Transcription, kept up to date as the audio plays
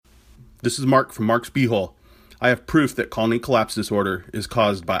This is Mark from Mark's Beehole. I have proof that colony collapse disorder is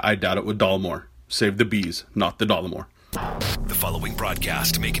caused by I Doubt It with Dollemore. Save the bees, not the Dollemore. The following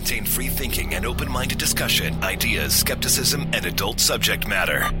broadcast may contain free thinking and open-minded discussion, ideas, skepticism, and adult subject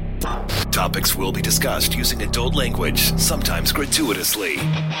matter. Topics will be discussed using adult language, sometimes gratuitously.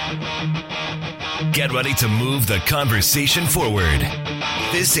 Get ready to move the conversation forward.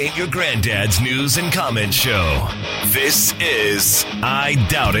 This ain't your granddad's news and comment show. This is I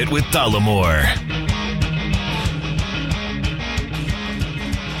Doubt It with Dollemore.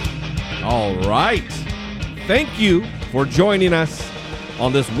 All right. Thank you for joining us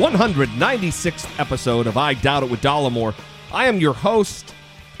on this 196th episode of I Doubt It with Dollemore. I am your host,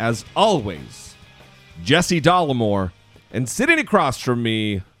 as always, Jesse Dollemore, and sitting across from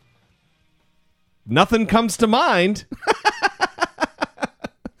me, nothing comes to mind,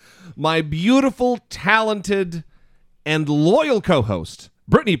 my beautiful, talented, and loyal co-host,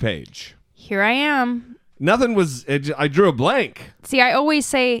 Brittany Page. Here I am. I drew a blank. See, I always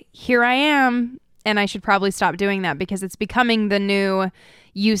say, here I am, and I should probably stop doing that because it's becoming the new,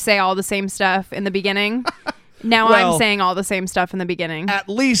 you say all the same stuff in the beginning. Now I'm saying all the same stuff in the beginning. At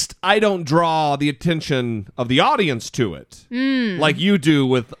least I don't draw the attention of the audience to it, like you do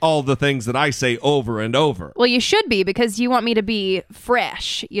with all the things that I say over and over. Well, you should be, because you want me to be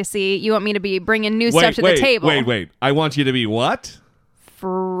fresh, you see. You want me to be bringing new stuff to the table. Wait. I want you to be what?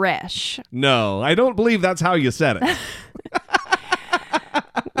 Fresh. No, I don't believe that's how you said it.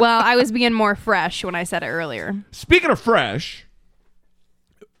 Well, I was being more fresh when I said it earlier. Speaking of fresh,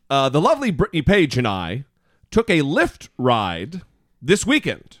 the lovely Brittany Page and I took a Lyft ride this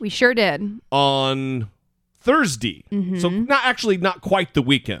weekend. We sure did. On Thursday. Mm-hmm. So not quite the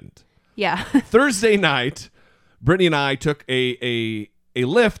weekend. Yeah. Thursday night, Brittany and I took a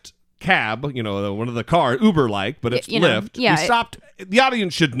Lyft cab, one of the car, Uber-like, but it's Lyft. Yeah, we stopped. The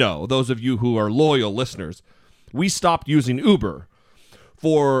audience should know, those of you who are loyal listeners, we stopped using Uber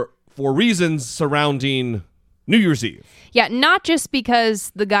for reasons surrounding New Year's Eve. Yeah, not just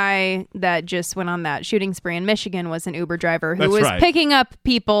because the guy that just went on that shooting spree in Michigan was an Uber driver who was picking up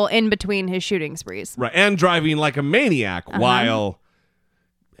people in between his shooting sprees. Right, and driving like a maniac while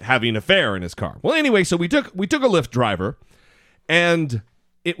having an affair in his car. Well, anyway, so we took a Lyft driver, and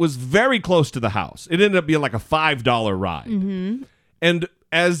it was very close to the house. It ended up being like a $5 ride. Mm-hmm. And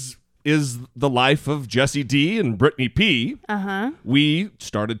as is the life of Jesse D and Brittany P, we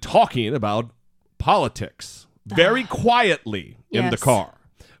started talking about politics very quietly in the car.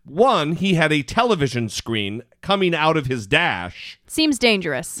 One, he had a television screen coming out of his dash. Seems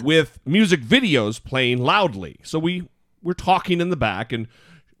dangerous. With music videos playing loudly. So we were talking in the back, and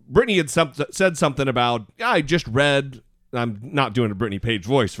Brittany had said something about, I just read... I'm not doing a Brittany Page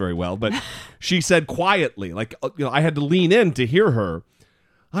voice very well, but she said quietly, I had to lean in to hear her.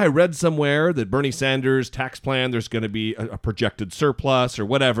 I read somewhere that Bernie Sanders' tax plan, there's going to be a projected surplus or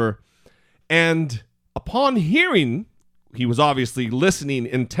whatever. And upon hearing, he was obviously listening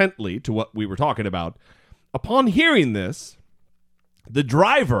intently to what we were talking about. Upon hearing this, the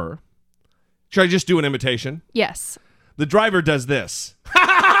driver, should I just do an imitation? Yes. The driver does this.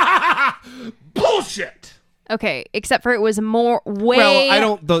 Bullshit! Okay, except for it was way...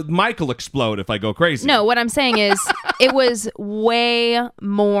 Well, the mic will explode if I go crazy. No, what I'm saying is it was way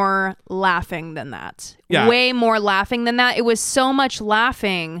more laughing than that. Yeah. Way more laughing than that. It was so much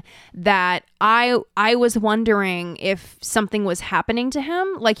laughing that I was wondering if something was happening to him,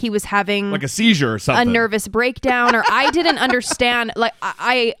 like he was having... like a seizure or something. A nervous breakdown, or I didn't understand. Like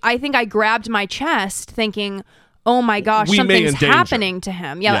I think I grabbed my chest thinking... oh my gosh, something's happening to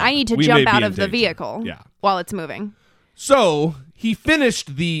him. Yeah, I need to jump out of the vehicle while it's moving. So he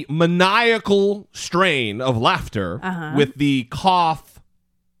finished the maniacal strain of laughter with the cough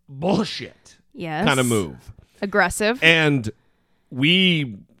bullshit kind of move. Aggressive. And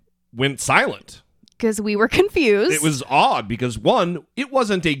we went silent. Because we were confused. It was odd because, one, it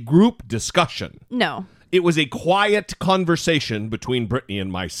wasn't a group discussion. No. It was a quiet conversation between Brittany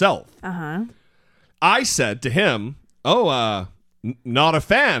and myself. I said to him, not a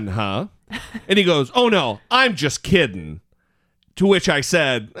fan, huh? And he goes, oh, no, I'm just kidding. To which I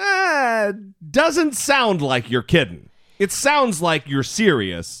said, doesn't sound like you're kidding. It sounds like you're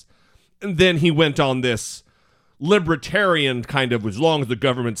serious. And then he went on this libertarian kind of, as long as the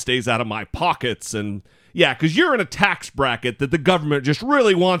government stays out of my pockets. And yeah, because you're in a tax bracket that the government just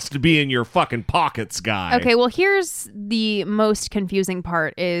really wants to be in your fucking pockets, guy. Okay, well, here's the most confusing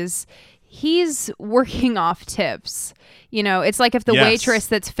part is... he's working off tips. It's like if the waitress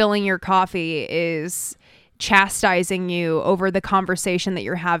that's filling your coffee is chastising you over the conversation that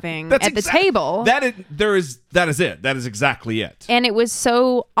you're having the table. That is it. That is exactly it. And it was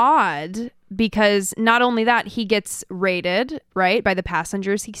so odd because not only that, he gets rated, right, by the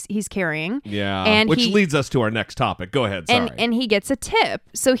passengers he's carrying. Yeah, and which leads us to our next topic. Go ahead, sorry. And he gets a tip.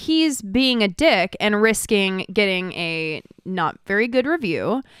 So he's being a dick and risking getting a not very good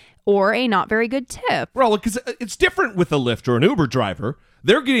review or a not very good tip. Well, because it's different with a Lyft or an Uber driver.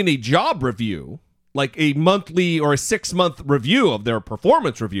 They're getting a job review, like a monthly or a 6-month review of their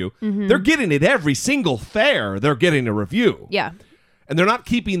performance review. Mm-hmm. They're getting it every single fare. They're getting a review. Yeah. And they're not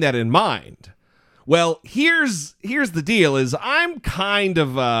keeping that in mind. Well, here's the deal is I'm kind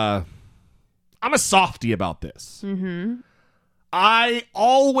of I'm a softie about this. Mm-hmm. I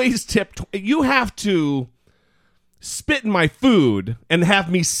always tip. You have to spit in my food and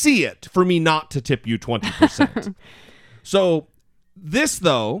have me see it for me not to tip you 20%. So this,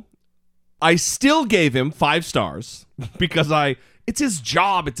 though, I still gave him 5 stars because it's his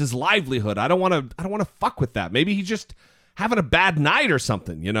job, it's his livelihood. I don't want to fuck with that. Maybe he's just having a bad night or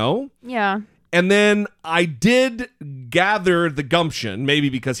something, you know? Yeah. And then I did gather the gumption, maybe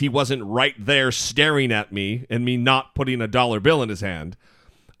because he wasn't right there staring at me and me not putting a dollar bill in his hand.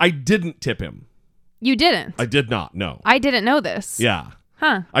 I didn't tip him. You didn't? I did not, no. I didn't know this. Yeah.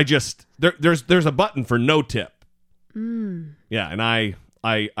 Huh. I just, there's a button for no tip. Mm. Yeah, and I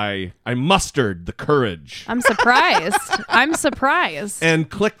mustered the courage. I'm surprised. And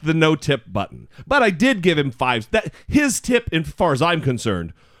clicked the no tip button. But I did give him 5. His tip, as far as I'm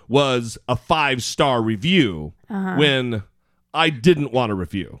concerned, was a 5-star review when I didn't want a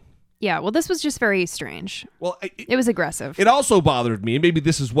review. Yeah, well, this was just very strange. Well, it was aggressive. It also bothered me, and maybe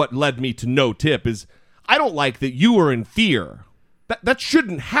this is what led me to no tip, is I don't like that you were in fear. That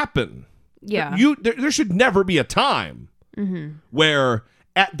shouldn't happen. Yeah. There should never be a time where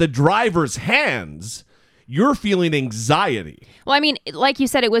at the driver's hands, you're feeling anxiety. Well, I mean, like you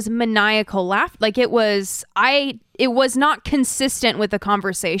said, it was maniacal laugh. Like it was not consistent with the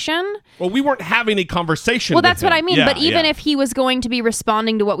conversation. Well, we weren't having a conversation. Well, that's with him. what I mean. Yeah, but even if he was going to be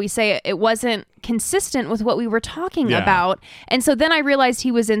responding to what we say, it wasn't consistent with what we were talking about. And so then I realized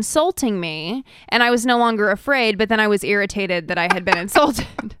he was insulting me and I was no longer afraid, but then I was irritated that I had been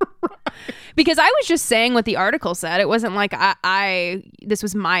insulted. Because I was just saying what the article said. It wasn't like this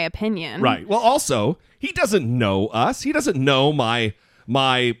was my opinion. Right. Well, also, he doesn't know us. He doesn't know my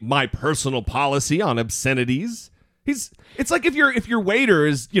personal policy on obscenities. It's like if your waiter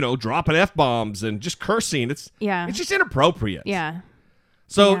is, dropping F-bombs and just cursing, it's just inappropriate. Yeah.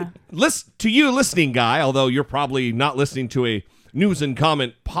 So to you listening guy, although you're probably not listening to a news and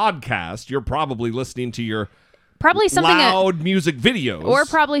comment podcast, you're probably listening to your something loud music videos. Or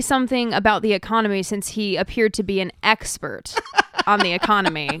probably something about the economy, since he appeared to be an expert on the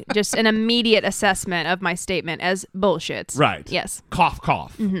economy. Just an immediate assessment of my statement as bullshit. Right. Yes. Cough,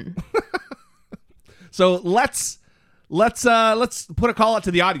 cough. Mm-hmm. So let's put a call out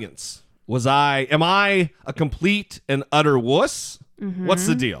to the audience. Am I a complete and utter wuss? Mm-hmm. What's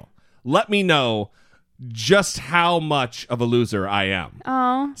the deal? Let me know just how much of a loser I am.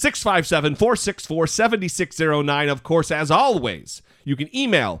 Oh. 657-464-7609. Of course, as always, you can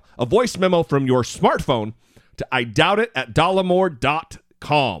email a voice memo from your smartphone to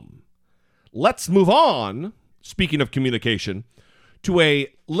idoubtit@dollemore.com. Let's move on, speaking of communication, to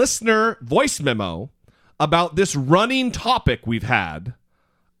a listener voice memo about this running topic we've had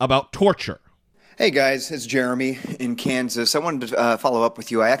about torture. Hey guys, it's Jeremy in Kansas. I wanted to follow up with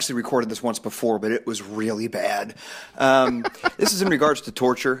you. I actually recorded this once before, but it was really bad. This is in regards to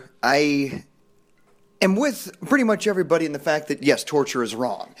torture. I am with pretty much everybody in the fact that, yes, torture is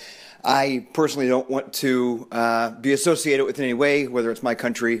wrong. I personally don't want to be associated with it in any way, whether it's my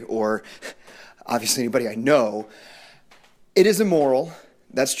country or obviously anybody I know. It is immoral.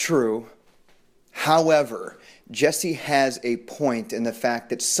 That's true. However, Jesse has a point in the fact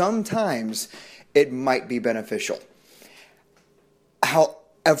that sometimes it might be beneficial.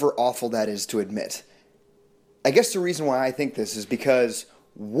 However awful that is to admit. I guess the reason why I think this is because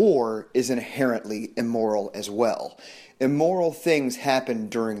war is inherently immoral as well. Immoral things happen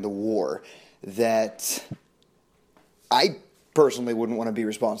during the war that I personally wouldn't want to be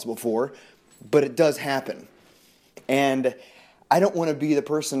responsible for, but it does happen. And I don't want to be the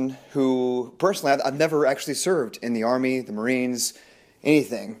person who, personally, I've never actually served in the Army, the Marines,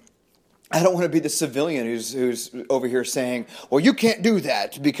 anything. I don't want to be the civilian who's over here saying, well, you can't do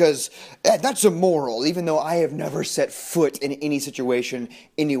that because that's immoral, even though I have never set foot in any situation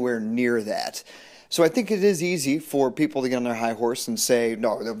anywhere near that. So I think it is easy for people to get on their high horse and say,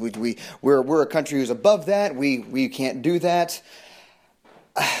 no, we're a country who's above that, we can't do that.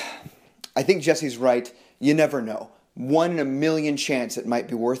 I think Jesse's right. You never know. 1 in a million chance it might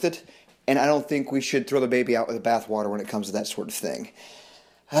be worth it, and I don't think we should throw the baby out with the bathwater when it comes to that sort of thing.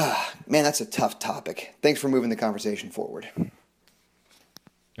 Man, that's a tough topic. Thanks for moving the conversation forward.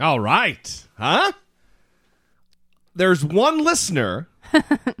 All right. Huh? There's one listener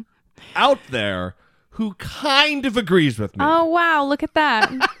out there who kind of agrees with me. Oh, wow. Look at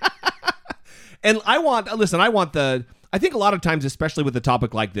that. And I think a lot of times, especially with a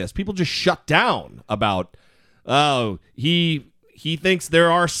topic like this, people just shut down about, oh, he thinks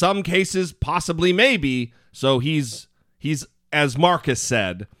there are some cases, possibly maybe, so he's as Marcus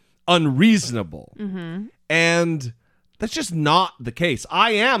said, unreasonable. Mm-hmm. And that's just not the case.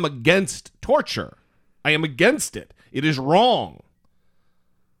 I am against torture. I am against it. It is wrong.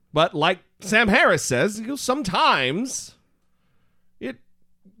 But like Sam Harris says, sometimes it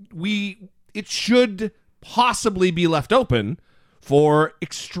should possibly be left open for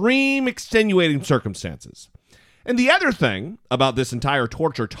extreme extenuating circumstances. And the other thing about this entire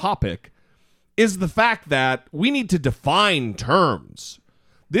torture topic is the fact that we need to define terms.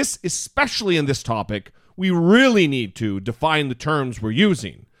 This, especially in this topic, we really need to define the terms we're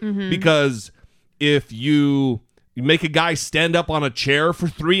using. Mm-hmm. Because if you make a guy stand up on a chair for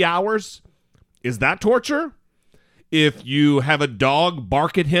 3 hours, is that torture? If you have a dog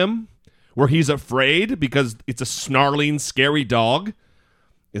bark at him where he's afraid because it's a snarling, scary dog,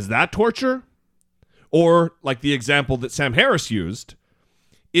 is that torture? Or, like the example that Sam Harris used,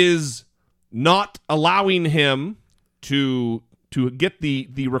 is not allowing him to get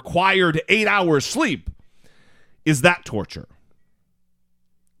the required 8 hours sleep, is that torture?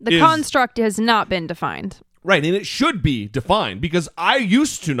 The construct has not been defined. Right, and it should be defined, because I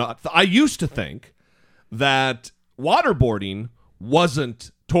used to think that waterboarding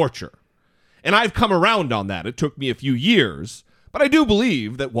wasn't torture. And I've come around on that. It took me a few years, but I do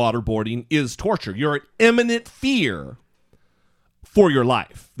believe that waterboarding is torture. You're in imminent fear for your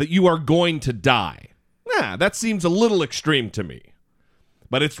life, that you are going to die. That seems a little extreme to me,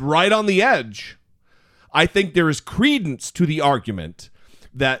 but it's right on the edge. I think there is credence to the argument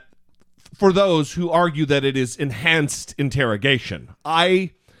that for those who argue that it is enhanced interrogation.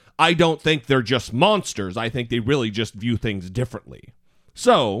 I don't think they're just monsters. I think they really just view things differently.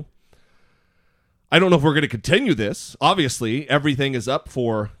 So, I don't know if we're going to continue this. Obviously, everything is up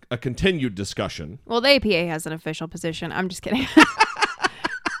for a continued discussion. Well, the APA has an official position. I'm just kidding.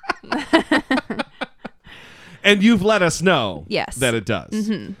 And you've let us know that it does.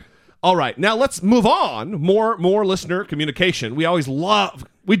 Mm-hmm. All right, now let's move on. More listener communication.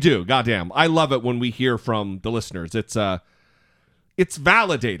 We do, goddamn. I love it when we hear from the listeners. It's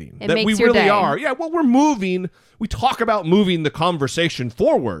validating that we really day. Are. Yeah, well, we talk about moving the conversation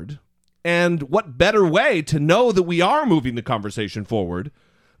forward, and what better way to know that we are moving the conversation forward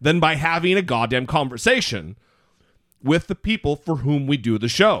than by having a goddamn conversation with the people for whom we do the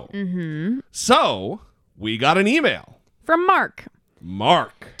show. Mm-hmm. So, we got an email. From Mark.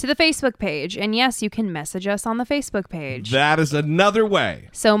 To the Facebook page. And yes, you can message us on the Facebook page. That is another way.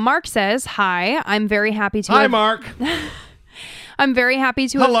 So Mark says, hi, I'm very happy to Mark. I'm very happy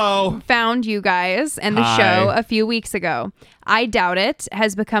to have found you guys and the show a few weeks ago. I Doubt It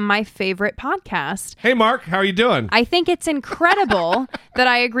has become my favorite podcast. Hey, Mark, how are you doing? I think it's incredible that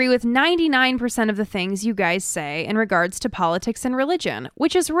I agree with 99% of the things you guys say in regards to politics and religion,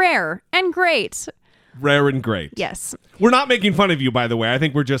 which is rare and great. Rare and great. Yes. We're not making fun of you, by the way. I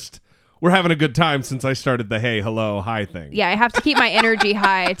think we're having a good time since I started the hey, hello, hi thing. Yeah, I have to keep my energy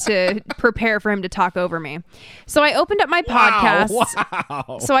high to prepare for him to talk over me. So I opened up my podcast.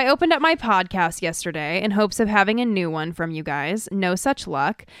 Wow. So I opened up my podcast yesterday in hopes of having a new one from you guys. No such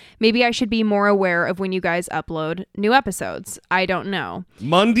luck. Maybe I should be more aware of when you guys upload new episodes. I don't know.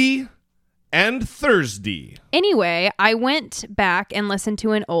 Monday and Thursday. Anyway, I went back and listened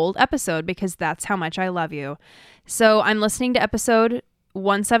to an old episode because that's how much I love you. So I'm listening to episode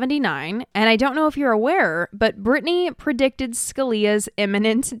 179, and I don't know if you're aware, but Brittany predicted Scalia's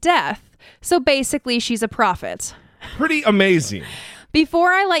imminent death. So basically, she's a prophet. Pretty amazing.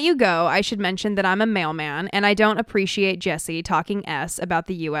 Before I let you go, I should mention that I'm a mailman, and I don't appreciate Jesse talking S about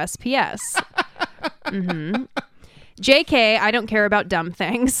the USPS. Mm-hmm. JK, I don't care about dumb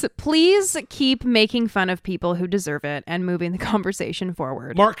things. Please keep making fun of people who deserve it and moving the conversation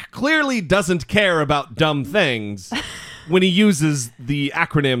forward. Mark clearly doesn't care about dumb things when he uses the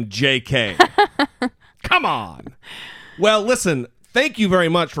acronym JK. Come on. Well, listen, thank you very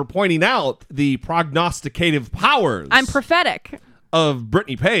much for pointing out the prognosticative powers. I'm prophetic. Of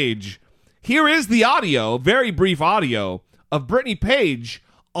Brittany Page. Here is the audio, very brief audio, of Brittany Page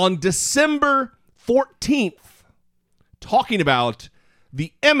on December 14th. Talking about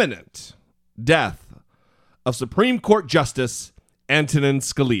the imminent death of Supreme Court Justice Antonin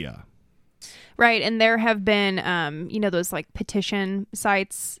Scalia. Right, and there have been, those like petition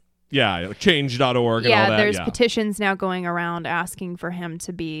sites. Yeah, like change.org and all that. Yeah, there's petitions now going around asking for him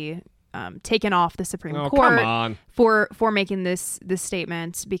to be taken off the Supreme Court come on. for making this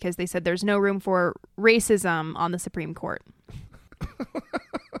statement, because they said there's no room for racism on the Supreme Court.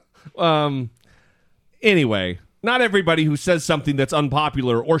 Anyway, not everybody who says something that's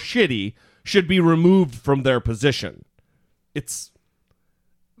unpopular or shitty should be removed from their position.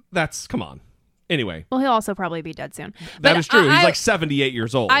 Come on. Anyway. Well, he'll also probably be dead soon. That is true. He's like 78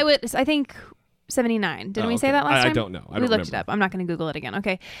 years old. I think 79. Didn't we say that last time? I don't know. We looked it up. I'm not going to Google it again.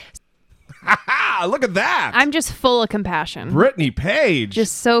 Okay. Look at that. I'm just full of compassion. Brittany Page.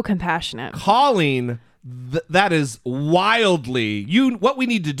 Just so compassionate. Calling, that is wildly. What we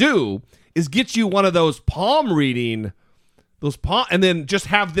need to do is get you one of those palm reading, and then just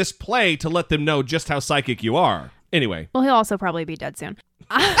have this play to let them know just how psychic you are. Anyway. Well, he'll also probably be dead soon.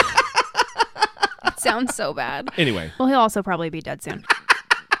 It sounds so bad. Anyway. Well, he'll also probably be dead soon.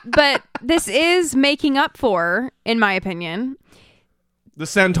 But this is making up for, in my opinion, the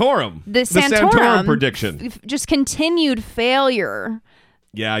Santorum. The Santorum prediction. Just continued failure.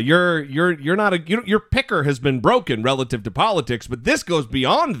 Yeah, you're not your picker has been broken relative to politics, but this goes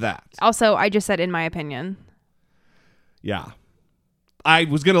beyond that. Also, I just said in my opinion. Yeah. I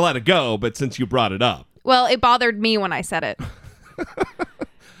was going to let it go, but since you brought it up. Well, it bothered me when I said it.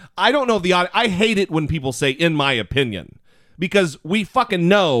 I don't know I hate it when people say in my opinion, because we fucking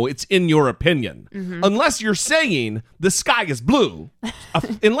know it's in your opinion. Mm-hmm. Unless you're saying the sky is blue,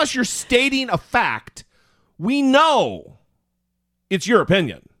 unless you're stating a fact, we know it's your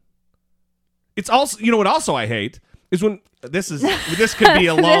opinion. It's also, what also I hate is when this could be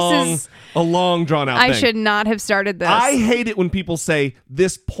a long drawn out thing. I should not have started this. I hate it when people say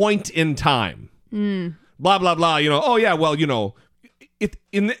this point in time. Blah blah blah, oh yeah, well,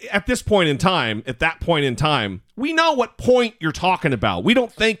 at this point in time, at that point in time, we know what point you're talking about. We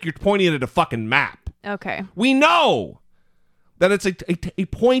don't think you're pointing at a fucking map. Okay. We know that it's a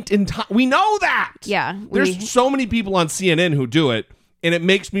point in time. We know that. Yeah. There's so many people on CNN who do it, and it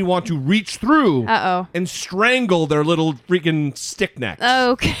makes me want to reach through and strangle their little freaking stick necks.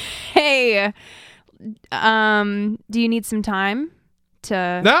 Okay. Do you need some time?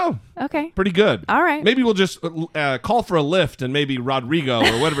 No. Okay. Pretty good. All right. Maybe we'll just call for a Lyft, and maybe Rodrigo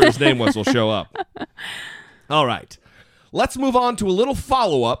or whatever his name was will show up. All right. Let's move on to a little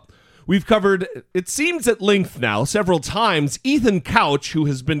follow-up. We've covered, it seems at length now, several times, Ethan Couch, who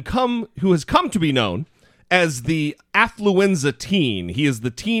has come to be known as the affluenza teen. He is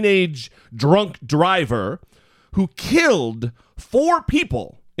the teenage drunk driver who killed 4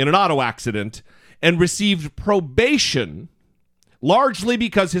 people in an auto accident and received probation, largely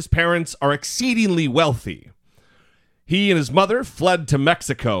because his parents are exceedingly wealthy. He and his mother fled to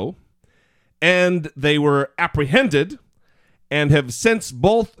Mexico, and they were apprehended and have since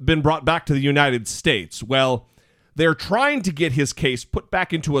both been brought back to the United States. Well, they're trying to get his case put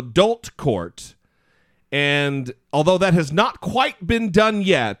back into adult court, and although that has not quite been done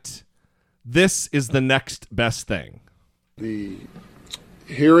yet, this is the next best thing. The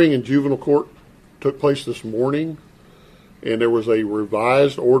hearing in juvenile court took place this morning, and there was a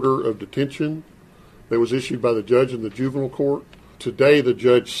revised order of detention that was issued by the judge in the juvenile court. Today, the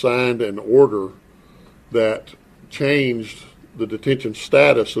judge signed an order that changed the detention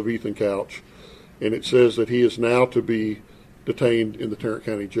status of Ethan Couch, and it says that he is now to be detained in the Tarrant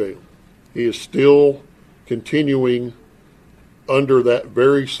County Jail. He is still continuing under that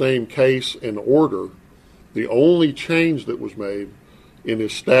very same case and order. The only change that was made in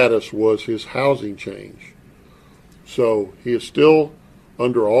his status was his housing change. So he is still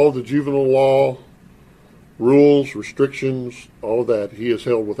under all the juvenile law rules, restrictions, all of that. He is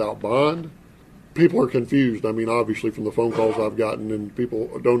held without bond. People are confused. I mean, obviously from the phone calls I've gotten, and people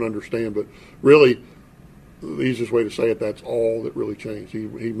don't understand, but really the easiest way to say it, that's all that really changed. He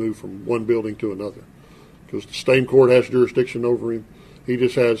moved from one building to another because the state court has jurisdiction over him. He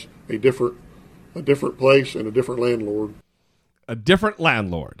just has a different place and a different landlord. A different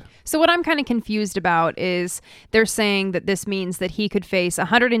landlord. So what I'm kind of confused about is they're saying that this means that he could face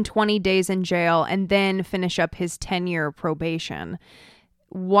 120 days in jail and then finish up his 10-year probation.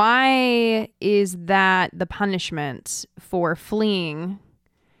 Why is that the punishment for fleeing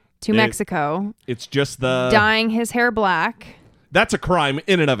to Mexico? It's just the dyeing his hair black. That's a crime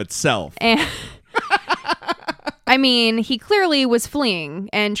in and of itself. And I mean, he clearly was fleeing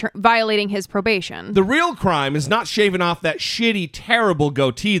and violating his probation. The real crime is not shaving off that shitty, terrible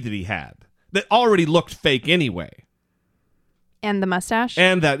goatee that he had that already looked fake anyway. And the mustache?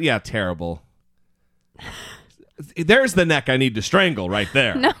 And that, yeah, terrible. There's the neck I need to strangle right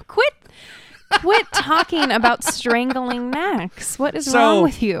there. No, quit talking about strangling necks. What is wrong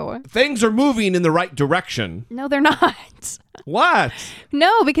with you? Things are moving in the right direction. No, they're not. What?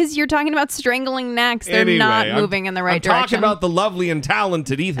 No, because you're talking about strangling necks. They're not moving in the right direction. I'm talking about the lovely and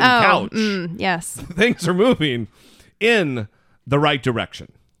talented Ethan Couch. Yes. Things are moving in the right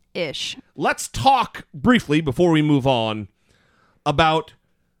direction. Ish. Let's talk briefly before we move on about,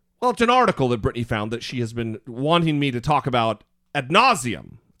 well, it's an article that Brittany found that she has been wanting me to talk about ad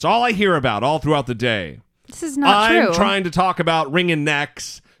nauseum. It's all I hear about all throughout the day. This is not true. I'm trying to talk about wringing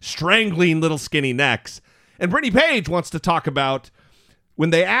necks, strangling little skinny necks. And Brittany Page wants to talk about when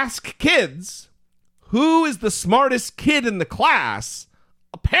they ask kids who is the smartest kid in the class,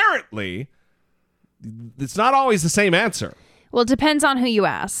 apparently it's not always the same answer. Well, it depends on who you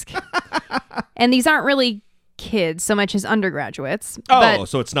ask. And these aren't really kids so much as undergraduates. Oh,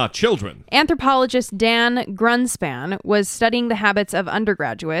 so it's not children. Anthropologist Dan Grunspan was studying the habits of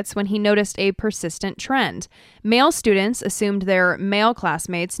undergraduates when he noticed a persistent trend. Male students assumed their male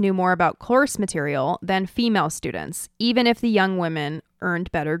classmates knew more about course material than female students, even if the young women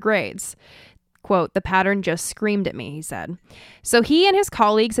earned better grades. Quote, "The pattern just screamed at me," he said. So he and his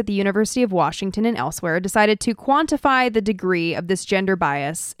colleagues at the University of Washington and elsewhere decided to quantify the degree of this gender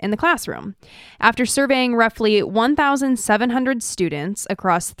bias in the classroom. After surveying roughly 1,700 students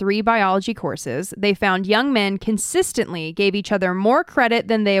across 3 biology courses, they found young men consistently gave each other more credit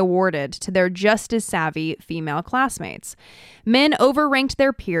than they awarded to their just as savvy female classmates. Men overranked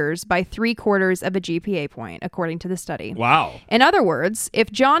their peers by 3/4 of a GPA point, according to the study. Wow. In other words,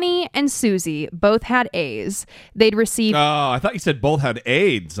 if Johnny and Susie both had A's, they'd receive... Oh, I thought you said both had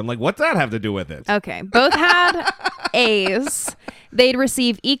AIDS. I'm like, what's that have to do with it? Okay, both had A's. They'd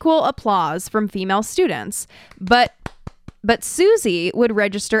receive equal applause from female students. But Susie would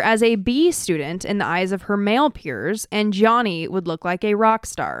register as a B student in the eyes of her male peers, and Johnny would look like a rock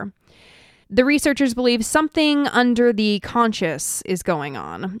star. The researchers believe something under the conscious is going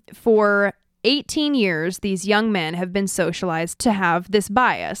on. For 18 years, these young men have been socialized to have this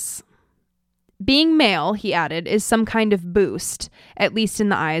bias. Being male, he added, is some kind of boost, at least in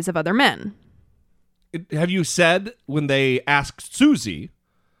the eyes of other men. Have you said when they asked Susie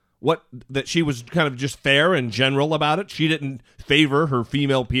that she was kind of just fair and general about it? She didn't favor her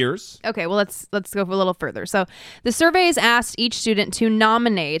female peers? Okay, well, let's go a little further. So the surveys asked each student to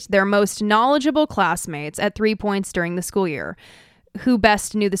nominate their most knowledgeable classmates at 3 points during the school year. Who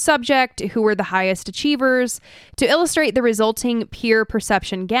best knew the subject, who were the highest achievers. To illustrate the resulting peer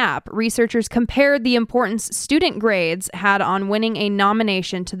perception gap, researchers compared the importance student grades had on winning a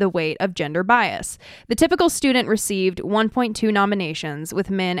nomination to the weight of gender bias. The typical student received 1.2 nominations, with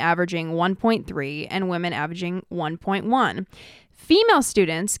men averaging 1.3 and women averaging 1.1. Female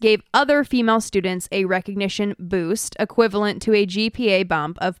students gave other female students a recognition boost equivalent to a GPA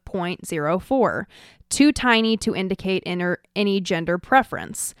bump of 0.04. Too tiny to indicate any gender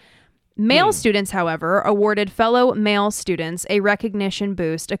preference. Male students, however, awarded fellow male students a recognition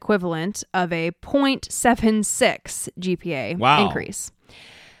boost equivalent of a 0.76 GPA increase.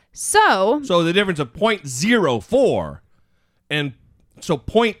 So the difference of 0.04 and so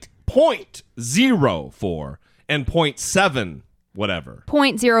 0.04 and 0.7 whatever.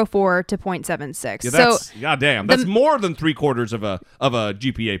 0.04 to 0.76. Yeah, that's, goddamn, that's more than 3/4 of a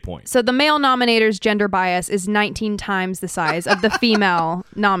GPA point. So the male nominator's gender bias is 19 times the size of the female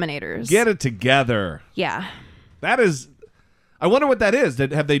nominators. Get it together. Yeah. That is, I wonder what that is.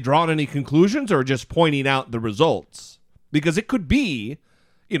 Have they drawn any conclusions or just pointing out the results? Because it could be,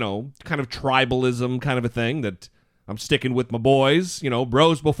 kind of tribalism kind of a thing that I'm sticking with my boys,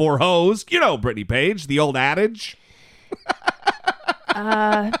 bros before hoes. Brittany Page, the old adage.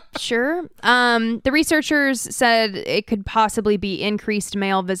 Sure. The researchers said it could possibly be increased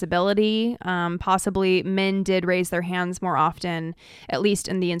male visibility. Possibly men did raise their hands more often, at least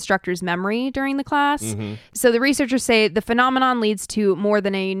in the instructor's memory during the class. Mm-hmm. So the researchers say the phenomenon leads to more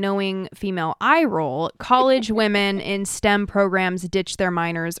than a knowing female eye roll. College women in STEM programs ditch their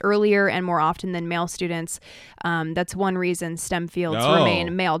minors earlier and more often than male students. That's one reason STEM fields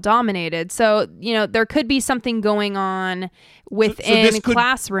remain male dominated. So, there could be something going on within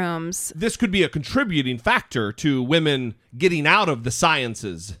classrooms. This could be a contributing factor to women getting out of the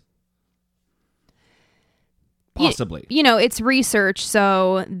sciences. Possibly. It's research,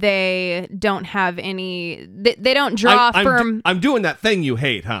 so they don't have any... They don't draw firm... I'm doing that thing you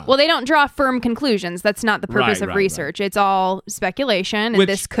hate, huh? Well, they don't draw firm conclusions. That's not the purpose of research. Right. It's all speculation, and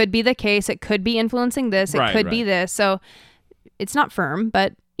this could be the case. It could be influencing this. It could be this. So it's not firm,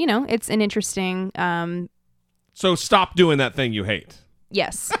 but, it's an interesting... So stop doing that thing you hate.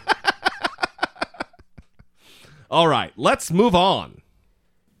 Yes. All right, let's move on.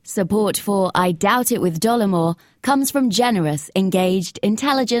 Support for I Doubt It with Dollemore comes from generous, engaged,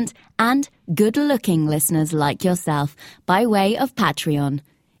 intelligent, and good-looking listeners like yourself by way of Patreon.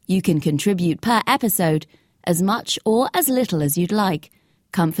 You can contribute per episode, as much or as little as you'd like,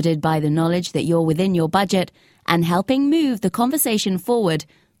 comforted by the knowledge that you're within your budget and helping move the conversation forward,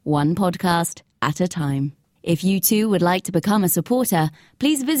 one podcast at a time. If you too would like to become a supporter,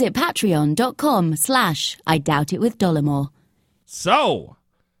 please visit patreon.com/I Doubt It with Dollemore. So,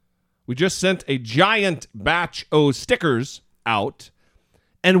 we just sent a giant batch of stickers out,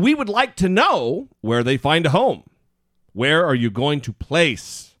 and we would like to know where they find a home. Where are you going to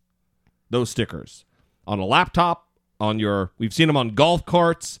place those stickers? On a laptop, we've seen them on golf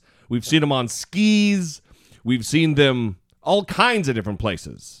carts, we've seen them on skis, we've seen them all kinds of different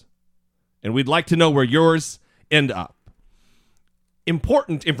places. And we'd like to know where yours end up.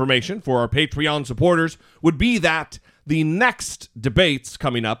 Important information for our Patreon supporters would be that the next debates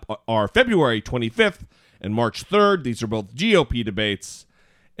coming up are February 25th and March 3rd. These are both GOP debates,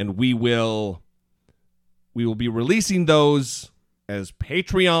 and we will be releasing those as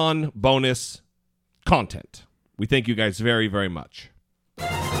Patreon bonus content. We thank you guys very, very much.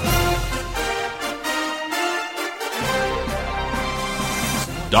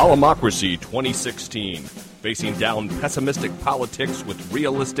 Dollemocracy 2016, facing down pessimistic politics with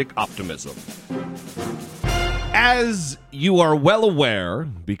realistic optimism. As you are well aware,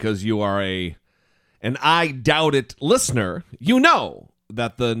 because you are an I Doubt It listener, you know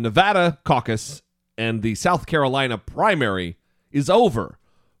that the Nevada caucus and the South Carolina primary is over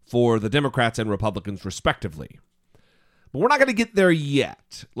for the Democrats and Republicans respectively. But we're not going to get there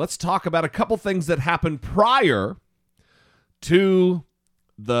yet. Let's talk about a couple things that happened prior to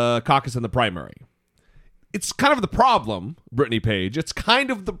the caucus and the primary. It's kind of the problem, Brittany Page. It's kind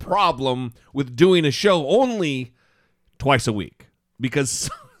of the problem with doing a show only twice a week.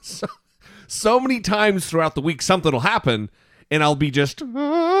 Because so many times throughout the week, something will happen, and I'll be just...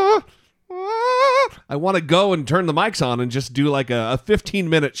 I want to go and turn the mics on and just do like a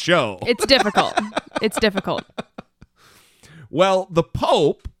 15-minute show. It's difficult. It's difficult. Well, the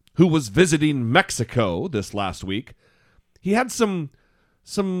Pope, who was visiting Mexico this last week, he had some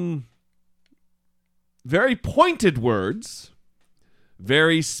very pointed words,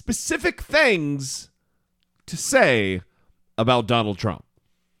 very specific things to say about Donald Trump.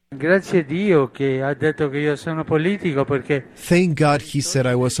 Grazie Dio che ha detto che io sono politico perché... Thank God he said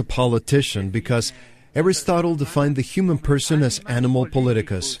I was a politician, because Aristotle defined the human person as animal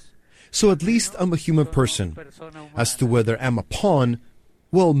politicus. So at least I'm a human person. As to whether I'm a pawn,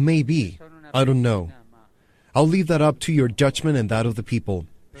 well, maybe. I don't know. I'll leave that up to your judgment and that of the people.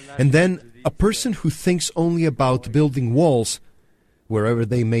 And then, a person who thinks only about building walls, wherever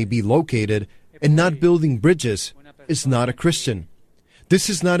they may be located, and not building bridges, is not a Christian. This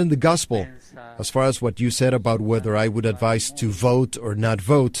is not in the gospel. As far as what you said about whether I would advise to vote or not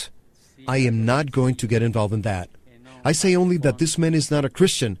vote, I am not going to get involved in that. I say only that this man is not a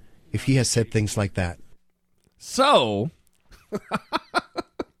Christian if he has said things like that. So,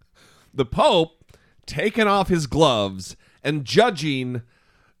 the Pope taking off his gloves and judging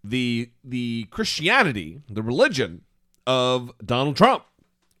the Christianity, the religion of Donald Trump,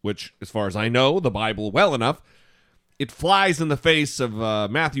 which, as far as I know, the Bible well enough, it flies in the face of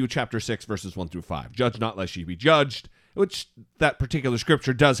Matthew chapter 6, verses 1 through 5. Judge not lest ye be judged, which that particular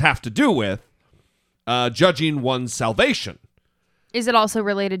scripture does have to do with judging one's salvation. Is it also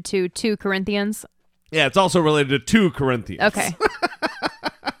related to 2 Corinthians? Yeah, it's also related to 2 Corinthians. Okay.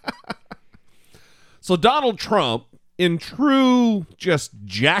 So Donald Trump, in true just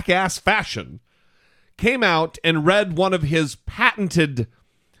jackass fashion, came out and read one of his patented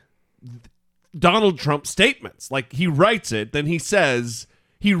Donald Trump statements. Like, he writes it, then he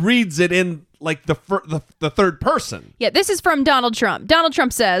reads it in like the third person. Yeah, this is from Donald Trump. Donald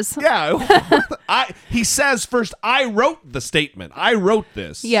Trump says. Yeah. He says first, I wrote the statement. I wrote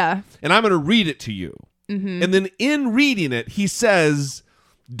this. Yeah. And I'm going to read it to you. Mm-hmm. And then in reading it, he says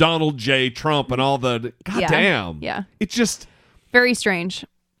Donald J. Trump and all the goddamn. Yeah. It's just very strange.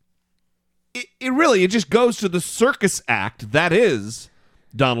 It just goes to the circus act that is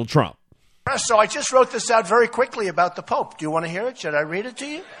Donald Trump. So I just wrote this out very quickly about the Pope. Do you want to hear it? Should I read it to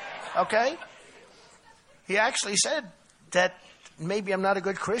you? Okay. He actually said that maybe I'm not a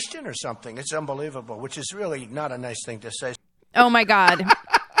good Christian or something. It's unbelievable, which is really not a nice thing to say. Oh, my God.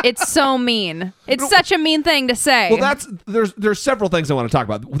 It's so mean. It's such a mean thing to say. Well, there's several things I want to talk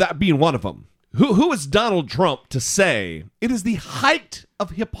about, that being one of them. Who is Donald Trump to say it is the height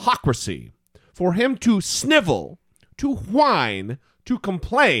of hypocrisy for him to snivel, to whine, to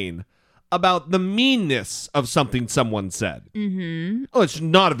complain about the meanness of something someone said. Mm-hmm. Oh, it's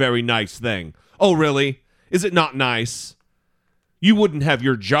not a very nice thing. Oh, really? Is it not nice? You wouldn't have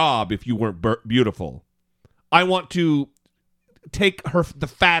your job if you weren't beautiful. I want to take the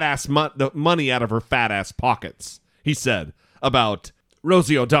fat ass the money out of her fat ass pockets, he said about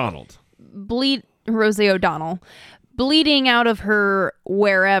Rosie O'Donnell. Rosie O'Donnell. Bleeding out of her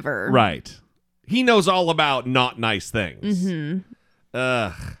wherever. Right. He knows all about not nice things. Mm-hmm.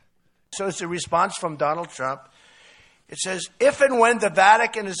 Ugh. So it's a response from Donald Trump. It says, if and when the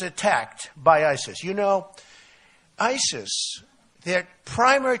Vatican is attacked by ISIS. You know, ISIS, their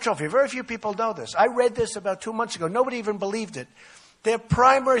primary trophy, very few people know this. I read this about 2 months ago. Nobody even believed it. Their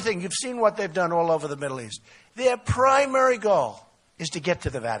primary thing, you've seen what they've done all over the Middle East. Their primary goal is to get to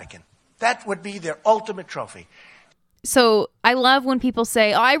the Vatican. That would be their ultimate trophy. So I love when people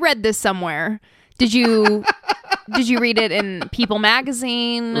say, oh, I read this somewhere. Did you read it in People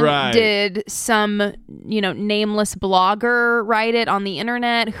magazine? Right. Did some, nameless blogger write it on the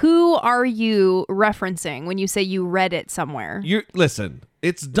internet? Who are you referencing when you say you read it somewhere? Listen,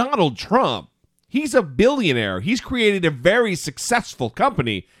 it's Donald Trump. He's a billionaire. He's created a very successful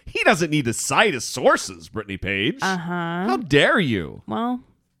company. He doesn't need to cite his sources, Brittany Page. Uh-huh. How dare you? Well,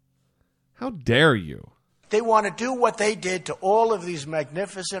 how dare you? They want to do what they did to all of these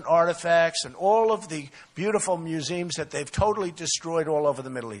magnificent artifacts and all of the beautiful museums that they've totally destroyed all over the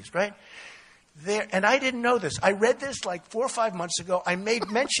Middle East, right? And I didn't know this. I read this like 4 or 5 months ago. I made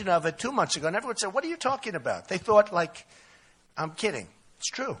mention of it 2 months ago, and everyone said, what are you talking about? They thought, I'm kidding. It's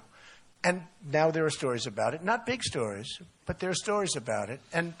true. And now there are stories about it. Not big stories, but there are stories about it.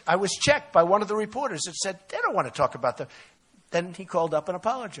 And I was checked by one of the reporters that said, they don't want to talk about Then he called up and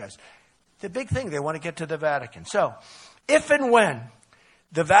apologized. The big thing, they want to get to the Vatican. So, if and when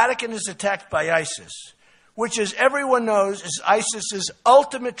the Vatican is attacked by ISIS, which, as everyone knows, is ISIS's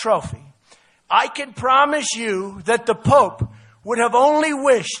ultimate trophy, I can promise you that the Pope would have only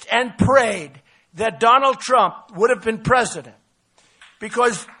wished and prayed that Donald Trump would have been president.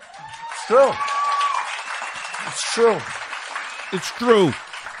 Because it's true. It's true. It's true.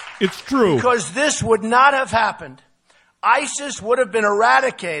 It's true. Because this would not have happened. ISIS would have been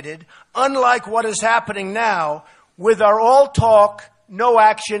eradicated, unlike what is happening now with our all talk, no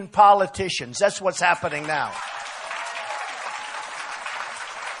action politicians. That's what's happening now.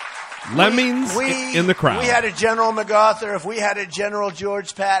 Lemmings in the crowd. We had a General MacArthur. If we had a General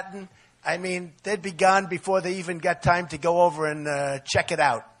George Patton, they'd be gone before they even got time to go over and check it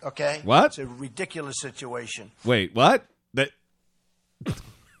out, okay? What? It's a ridiculous situation. Wait, what?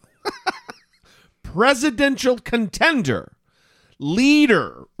 Presidential contender,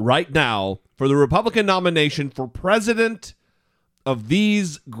 leader right now for the Republican nomination for president of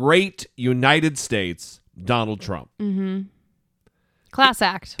these great United States, Donald Trump. Mm-hmm. Class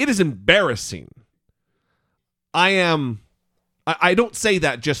act. It is embarrassing. I don't say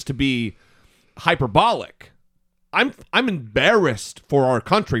that just to be hyperbolic. I'm embarrassed for our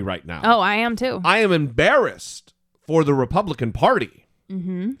country right now. Oh, I am too. I am embarrassed for the Republican Party.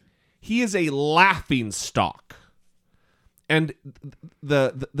 Mm-hmm. He is a laughing stock. And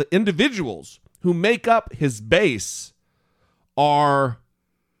the individuals who make up his base are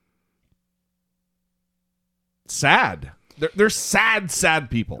sad. They're sad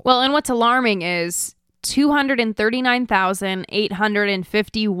people. Well, and what's alarming is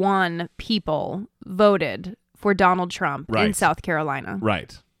 239,851 people voted for Donald Trump in South Carolina.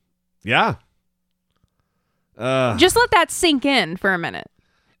 Right. Yeah. Just let that sink in for a minute.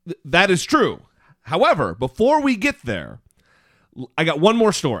 That is true. However, before we get there, I got one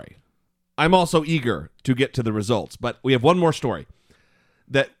more story. I'm also eager to get to the results, but we have one more story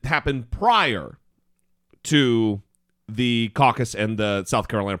that happened prior to the caucus and the South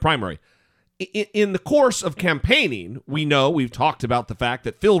Carolina primary. In the course of campaigning, we've talked about the fact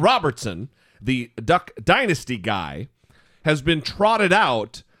that Phil Robertson, the Duck Dynasty guy, has been trotted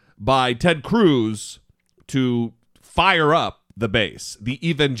out by Ted Cruz to fire up the base, the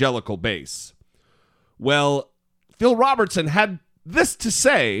evangelical base. Well, Phil Robertson had this to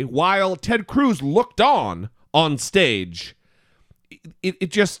say while Ted Cruz looked on stage.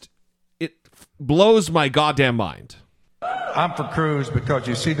 It blows my goddamn mind. I'm for Cruz because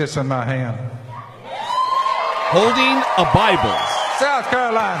you see this in my hand. Holding a Bible. South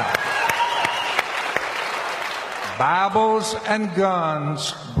Carolina. Bibles and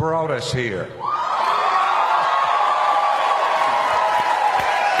guns brought us here.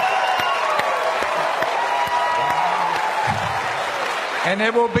 And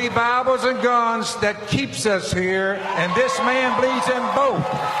there will be Bibles and guns that keeps us here, and this man believes in both.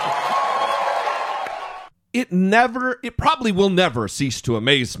 It probably will never cease to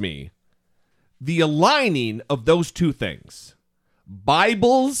amaze me the aligning of those two things,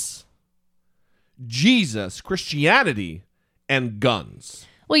 Bibles, Jesus, Christianity, and guns.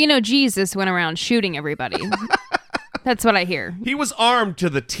 Well, Jesus went around shooting everybody. That's what I hear. He was armed to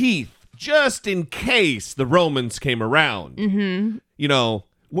the teeth just in case the Romans came around. Mm-hmm.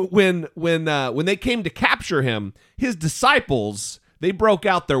 When they came to capture him, his disciples, they broke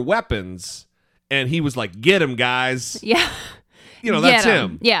out their weapons, and he was like, "Get him, guys." Yeah. That's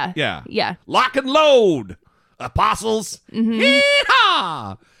him. Yeah. Yeah. Yeah. Lock and load, apostles. Mm-hmm.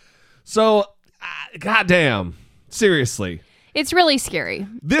 Hee-haw! So, goddamn, seriously. It's really scary.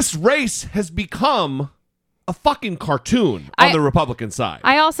 This race has become a fucking cartoon on the Republican side.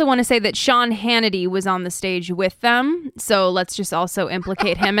 I also want to say that Sean Hannity was on the stage with them, so let's just also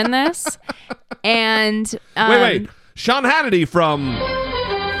implicate him in this. And wait, Sean Hannity from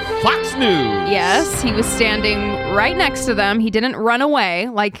Fox News. Yes, he was standing right next to them. He didn't run away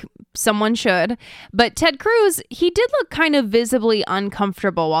like someone should. But Ted Cruz, he did look kind of visibly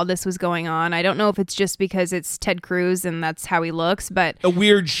uncomfortable while this was going on. I don't know if it's just because it's Ted Cruz and that's how he looks, but... a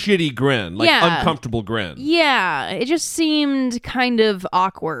weird, shitty grin, uncomfortable grin. Yeah, it just seemed kind of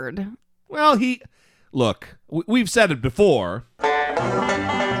awkward. Well, look, we've said it before.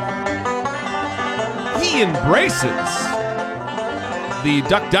 He embraces the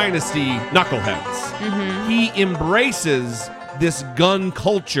Duck Dynasty knuckleheads. Mm-hmm. He embraces this gun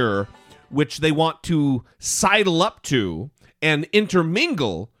culture, which they want to sidle up to and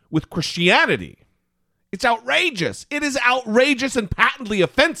intermingle with Christianity. It's outrageous. It is outrageous and patently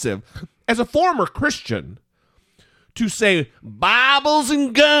offensive as a former Christian to say, Bibles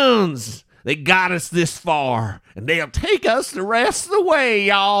and guns, they got us this far, and they'll take us the rest of the way,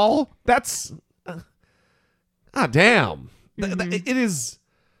 y'all. That's... damn. Mm-hmm. It is...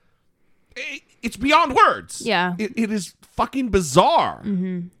 It's beyond words. Yeah. It is fucking bizarre.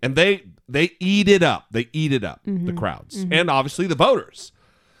 Mm-hmm. And they eat it up. They eat it up, mm-hmm. the crowds. Mm-hmm. And obviously the voters.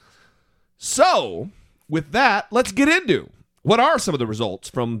 So, with that, let's get into what are some of the results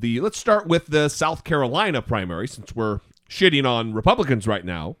from let's start with the South Carolina primary, since we're shitting on Republicans right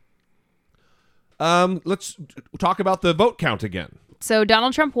now. Let's talk about the vote count again. So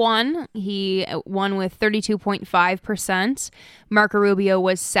Donald Trump won. He won with 32.5%. Marco Rubio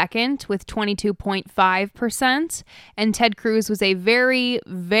was second with 22.5%. And Ted Cruz was a very,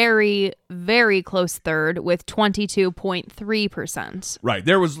 very, very close third with 22.3%. Right.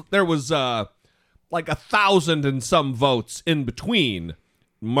 There was like 1,000 and some votes in between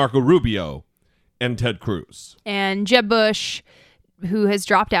Marco Rubio and Ted Cruz. And Jeb Bush, who has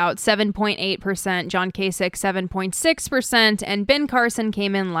dropped out, 7.8%, John Kasich, 7.6%, and Ben Carson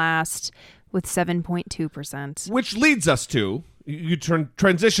came in last with 7.2%. Which leads us to, you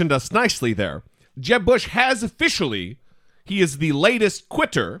transitioned us nicely there, Jeb Bush has officially, he is the latest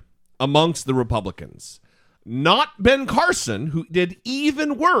quitter amongst the Republicans. Not Ben Carson, who did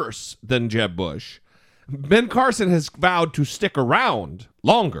even worse than Jeb Bush. Ben Carson has vowed to stick around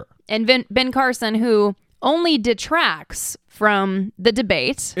longer. And Ben Carson, who only detracts from the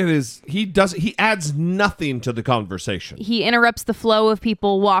debate. He adds nothing to the conversation. He interrupts the flow of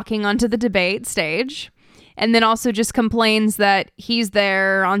people walking onto the debate stage, and then also just complains that he's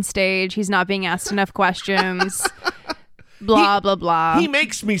there on stage, he's not being asked enough questions, blah, blah, blah. He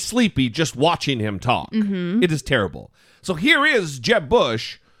makes me sleepy just watching him talk. Mm-hmm. It is terrible. So here is Jeb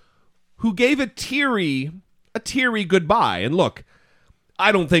Bush, who gave a teary goodbye. And look,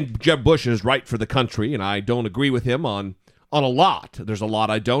 I don't think Jeb Bush is right for the country, and I don't agree with him on a lot. There's a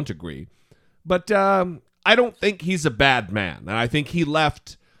lot I don't agree. But I don't think he's a bad man, and I think he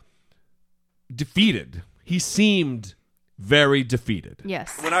left defeated. He seemed very defeated.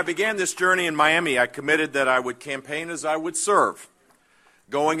 Yes. When I began this journey in Miami, I committed that I would campaign as I would serve,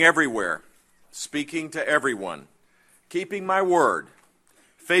 going everywhere, speaking to everyone, keeping my word,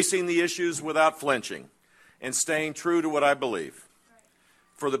 facing the issues without flinching, and staying true to what I believe.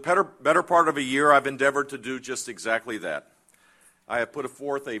 For the better part of a year, I've endeavored to do just exactly that. I have put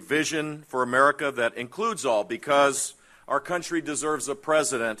forth a vision for America that includes all, because our country deserves a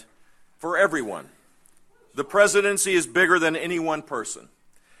president for everyone. The presidency is bigger than any one person,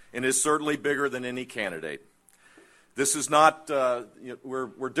 and is certainly bigger than any candidate. This is not,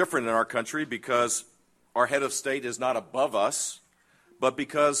 we're different in our country because our head of state is not above us, but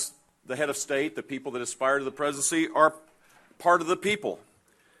because the head of state, the people that aspire to the presidency, are part of the people.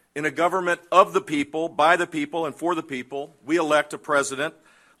 In a government of the people, by the people, and for the people, we elect a president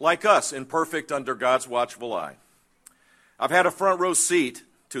like us, imperfect under God's watchful eye. I've had a front row seat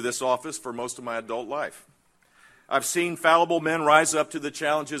to this office for most of my adult life. I've seen fallible men rise up to the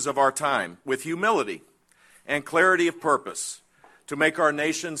challenges of our time with humility and clarity of purpose to make our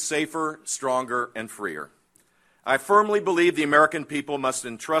nation safer, stronger, and freer. I firmly believe the American people must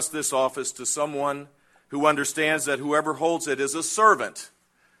entrust this office to someone who understands that whoever holds it is a servant,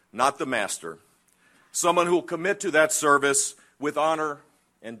 not the master. Someone who will commit to that service with honor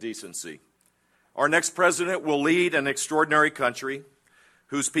and decency. Our next president will lead an extraordinary country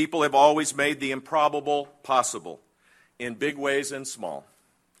whose people have always made the improbable possible in big ways and small.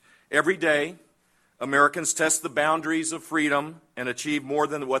 Every day, Americans test the boundaries of freedom and achieve more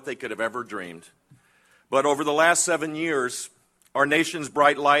than what they could have ever dreamed. But over the last 7 years, our nation's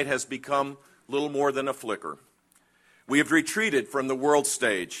bright light has become little more than a flicker. We have retreated from the world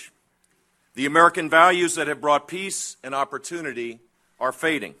stage. The American values that have brought peace and opportunity are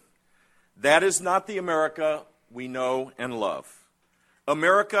fading. That is not the America we know and love.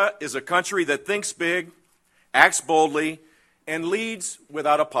 America is a country that thinks big, acts boldly, and leads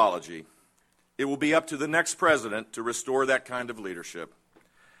without apology. It will be up to the next president to restore that kind of leadership.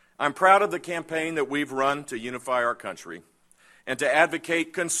 I'm proud of the campaign that we've run to unify our country and to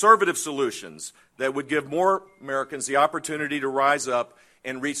advocate conservative solutions that would give more Americans the opportunity to rise up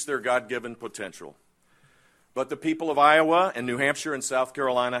and reach their God-given potential. But the people of Iowa and New Hampshire and South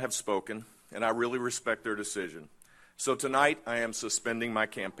Carolina have spoken, and I really respect their decision. So tonight, I am suspending my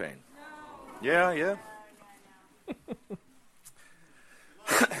campaign. Yeah.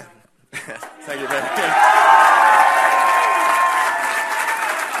 Thank you, Ben.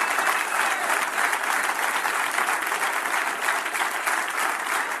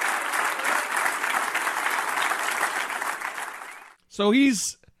 So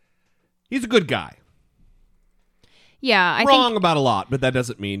he's a good guy. Yeah, I wrong think, about a lot, but that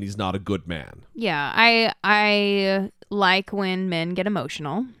doesn't mean he's not a good man. Yeah, I like when men get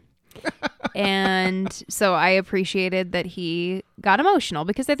emotional. And so I appreciated that he got emotional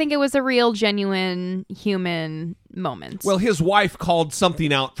because I think it was a real, genuine human moment. Well, his wife called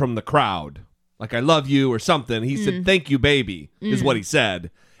something out from the crowd, like "I love you" or something. He said, "Thank you, baby," is what he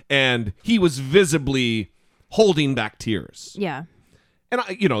said, and he was visibly holding back tears. Yeah, and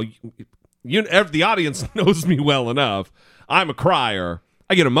the audience knows me well enough. I'm a crier.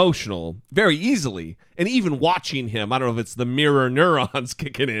 I get emotional very easily. And even watching him, I don't know if it's the mirror neurons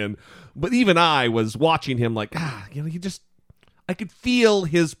kicking in, but even I was watching him like, I could feel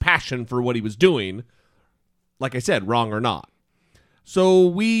his passion for what he was doing. Like I said, wrong or not. So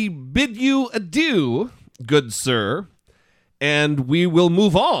we bid you adieu, good sir, and we will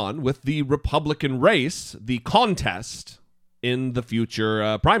move on with the Republican race, the contest in the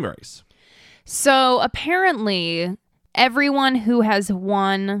future primaries. So apparently, everyone who has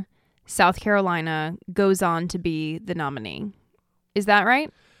won South Carolina goes on to be the nominee. Is that right?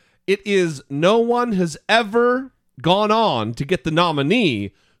 It is. No one has ever gone on to get the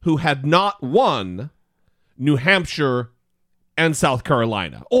nominee who had not won New Hampshire and South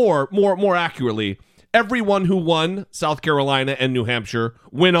Carolina. Or more accurately, everyone who won South Carolina and New Hampshire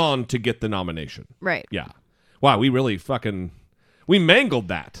went on to get the nomination. Right. Yeah. Wow, we really we mangled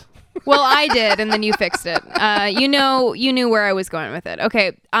that. Well, I did, and then you fixed it. You knew where I was going with it.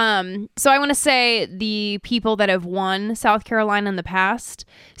 Okay. So I want to say the people that have won South Carolina in the past.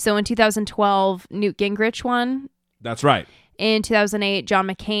 So in 2012, Newt Gingrich won. That's right. In 2008, John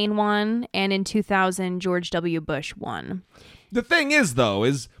McCain won, and in 2000, George W. Bush won. The thing is, though,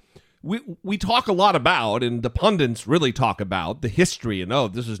 we talk a lot about, and the pundits really talk about the history, and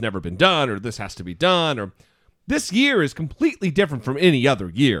this has never been done, or this has to be done, or this year is completely different from any other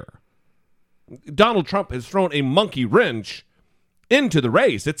year. Donald Trump has thrown a monkey wrench into the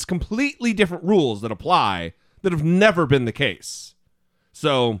race. It's completely different rules that apply that have never been the case.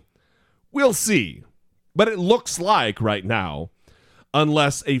 So we'll see. But it looks like right now,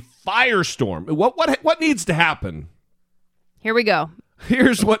 unless a firestorm, what needs to happen? Here we go.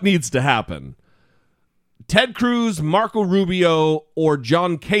 Here's what needs to happen. Ted Cruz, Marco Rubio, or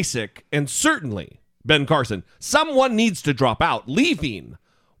John Kasich, and certainly Ben Carson, someone needs to drop out, leaving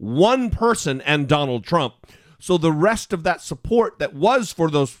one person and Donald Trump, so the rest of that support that was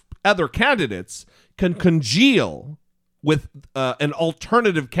for those other candidates can congeal with an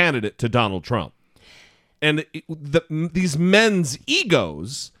alternative candidate to Donald Trump. And these men's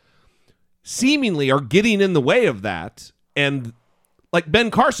egos seemingly are getting in the way of that. And like Ben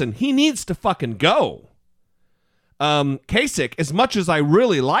Carson, he needs to fucking go. Kasich, as much as I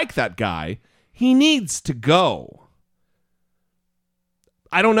really like that guy, he needs to go.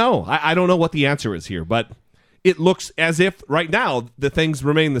 I don't know. I don't know what the answer is here, but it looks as if right now the things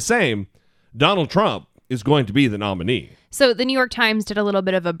remain the same. Donald Trump is going to be the nominee. So the New York Times did a little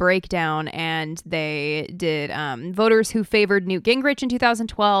bit of a breakdown, and they did voters who favored Newt Gingrich in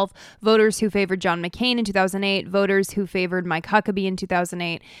 2012, voters who favored John McCain in 2008, voters who favored Mike Huckabee in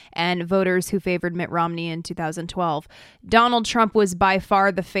 2008, and voters who favored Mitt Romney in 2012. Donald Trump was by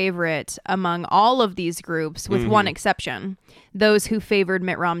far the favorite among all of these groups, with one exception, those who favored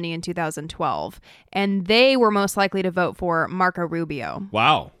Mitt Romney in 2012. And they were most likely to vote for Marco Rubio.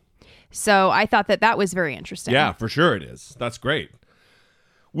 Wow. So I thought that was very interesting. Yeah, for sure it is. That's great.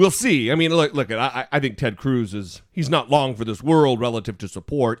 We'll see. I mean, look, I think Ted Cruz he's not long for this world relative to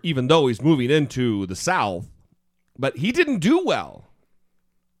support, even though he's moving into the South. But he didn't do well.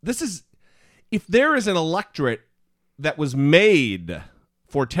 If there is an electorate that was made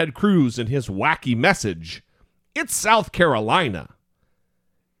for Ted Cruz and his wacky message, it's South Carolina.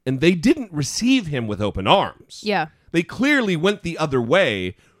 And they didn't receive him with open arms. Yeah. They clearly went the other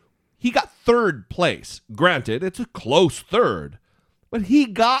way. He got third place. Granted, it's a close third, but he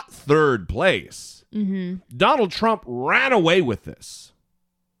got third place. Mm-hmm. Donald Trump ran away with this.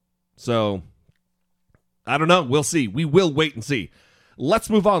 So, I don't know. We'll see. We will wait and see. Let's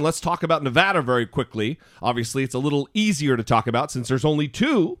move on. Let's talk about Nevada very quickly. Obviously, it's a little easier to talk about since there's only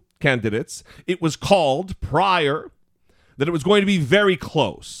 2 candidates. It was called prior that it was going to be very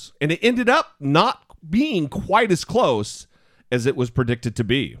close, and it ended up not being quite as close as it was predicted to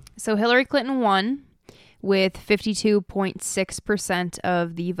be. So Hillary Clinton won with 52.6%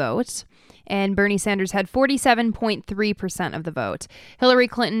 of the vote, and Bernie Sanders had 47.3% of the vote. Hillary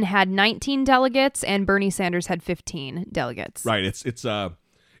Clinton had 19 delegates, and Bernie Sanders had 15 delegates. Right. It's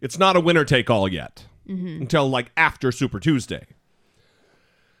not a winner take all yet until like after Super Tuesday.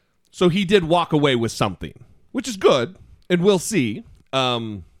 So he did walk away with something, which is good, and we'll see.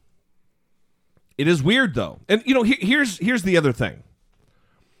 It is weird though, and you know, here's the other thing.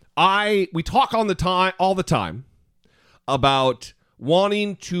 We talk all the time about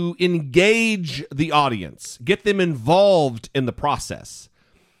wanting to engage the audience, get them involved in the process,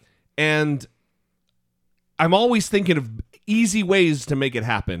 and I'm always thinking of easy ways to make it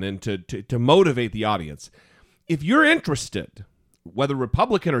happen and to motivate the audience. If you're interested, whether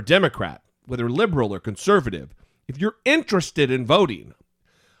Republican or Democrat, whether liberal or conservative, if you're interested in voting,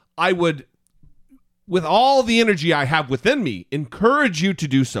 I would, with all the energy I have within me, encourage you to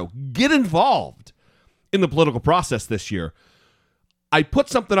do so. Get involved in the political process this year. I put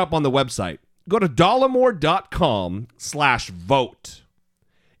something up on the website. Go to dollemore.com/vote.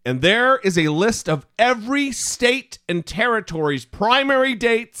 And there is a list of every state and territory's primary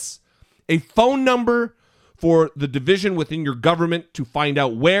dates, a phone number for the division within your government to find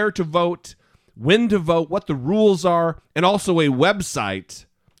out where to vote, when to vote, what the rules are, and also a website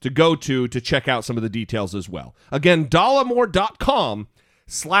to go to check out some of the details as well. Again,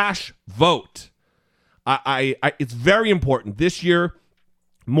 dollemore.com/vote. It's very important. This year,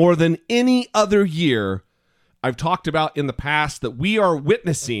 more than any other year, I've talked about in the past that we are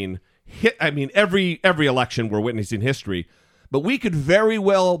witnessing, every election we're witnessing history, but we could very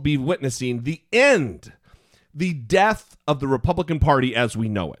well be witnessing the end, the death of the Republican Party as we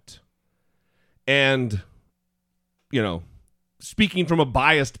know it. And, you know, speaking from a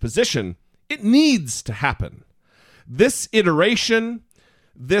biased position, it needs to happen. This iteration,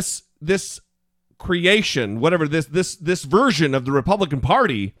 this creation, whatever this version of the Republican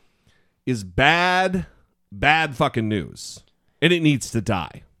Party is bad fucking news. And it needs to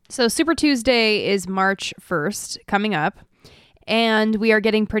die. So Super Tuesday is March 1st coming up, and we are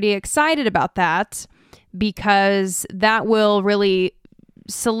getting pretty excited about that because that will really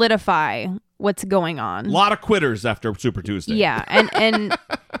solidify what's going on. A lot of quitters after Super Tuesday. Yeah, and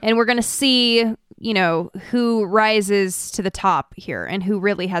we're going to see, you know, who rises to the top here and who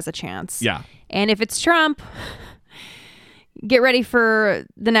really has a chance. Yeah. And if it's Trump, get ready for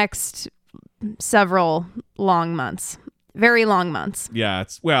the next several long months. Very long months. Yeah,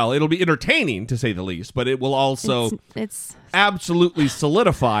 it'll be entertaining to say the least, but it will also it's absolutely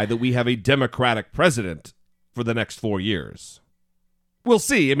solidify that we have a Democratic president for the next 4 years. We'll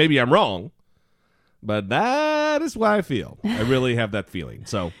see, and maybe I'm wrong, but that is why I feel. I really have that feeling.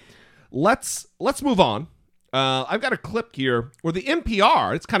 So let's move on. I've got a clip here where the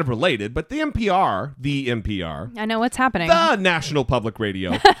NPR, it's kind of related, but the NPR. I know what's happening. The National Public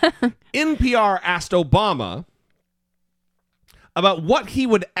Radio. NPR asked Obama about what he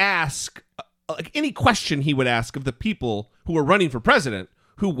would ask, like any question he would ask of the people who are running for president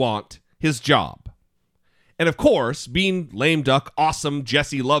who want his job. And of course, being lame duck, awesome,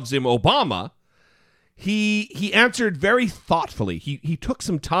 Jesse loves him, Obama, he answered very thoughtfully. He took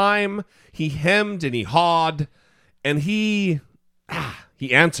some time, he hemmed and he hawed, and he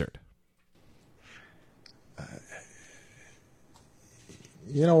answered.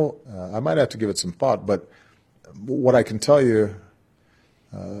 I might have to give it some thought, but what I can tell you,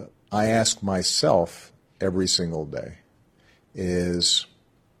 I ask myself every single day is,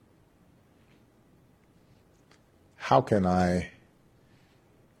 how can I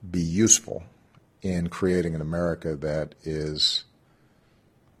be useful in creating an America that is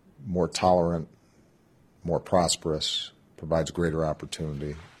more tolerant, more prosperous, provides greater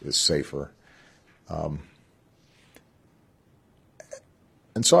opportunity, is safer.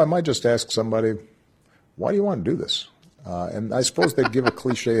 And so I might just ask somebody, why do you want to do this? And I suppose they'd give a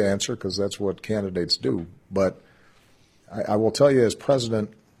cliche answer because that's what candidates do. But I will tell you as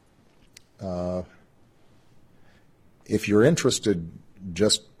president, if you're interested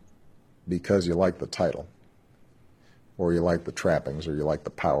just because you like the title, or you like the trappings, or you like the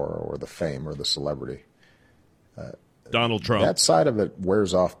power, or the fame, or the celebrity, Donald Trump, that side of it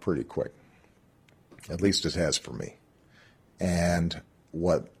wears off pretty quick. At least it has for me. And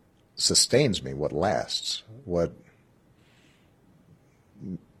what sustains me, what lasts, what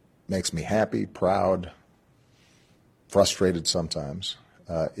makes me happy, proud, frustrated sometimes,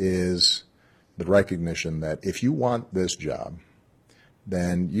 is the recognition that if you want this job,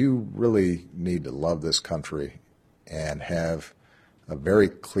 then you really need to love this country and have a very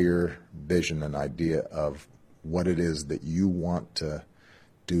clear vision and idea of what it is that you want to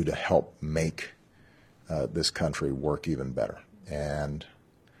do to help make this country work even better. And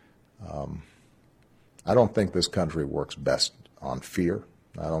I don't think this country works best on fear.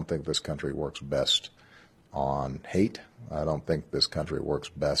 I don't think this country works best on hate. I don't think this country works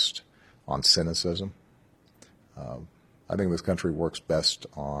best on cynicism. I think this country works best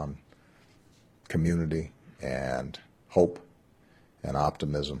on community and hope and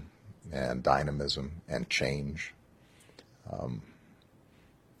optimism and dynamism and change.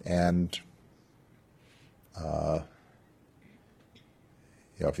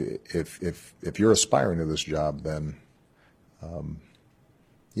 If you're aspiring to this job, then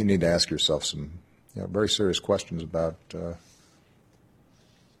you need to ask yourself some very serious questions about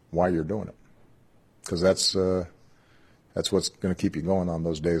why you're doing it, because that's what's going to keep you going on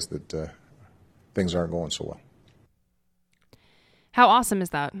those days that things aren't going so well. How awesome is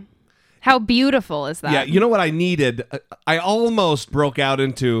that? How beautiful is that? Yeah, you know what I needed? I almost broke out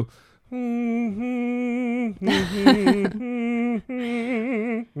into... He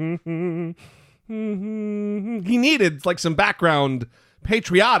needed like some background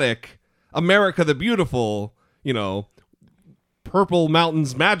patriotic America the Beautiful, Purple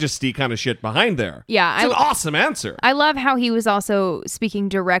Mountains Majesty kind of shit behind there. Yeah. It's an awesome answer. I love how he was also speaking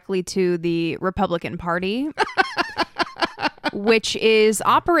directly to the Republican Party, which is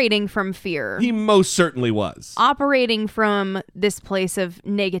operating from fear. He most certainly was. Operating from this place of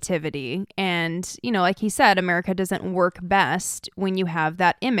negativity. And, like he said, America doesn't work best when you have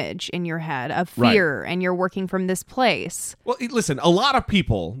that image in your head of fear, and you're working from this place. Well, listen, a lot of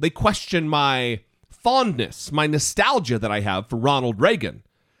people, they question my fondness, my nostalgia that I have for Ronald Reagan.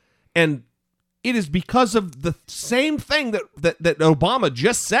 And it is because of the same thing that Obama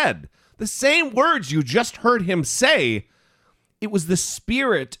just said. The same words you just heard him say. It was the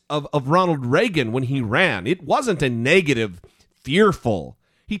spirit of Ronald Reagan when he ran. It wasn't a negative, fearful.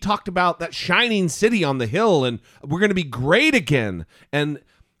 He talked about that shining city on the hill and we're going to be great again. And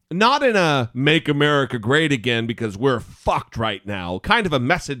not in a make America great again because we're fucked right now, kind of a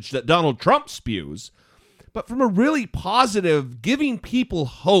message that Donald Trump spews, but from a really positive, giving people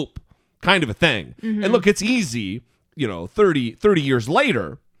hope kind of a thing. Mm-hmm. And look, it's easy, 30 years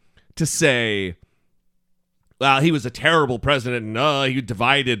later to say, well, he was a terrible president and he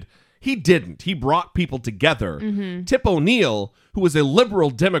divided. He didn't. He brought people together. Mm-hmm. Tip O'Neill, who was a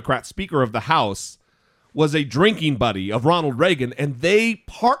liberal Democrat Speaker of the House, was a drinking buddy of Ronald Reagan, and they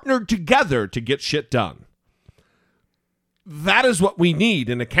partnered together to get shit done. That is what we need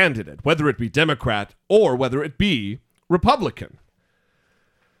in a candidate, whether it be Democrat or whether it be Republican.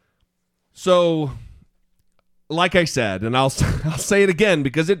 So, like I said, and I'll say it again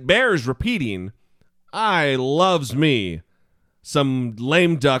because it bears repeating, I loves me some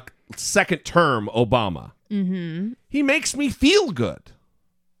lame duck second term Obama. Mm-hmm. He makes me feel good.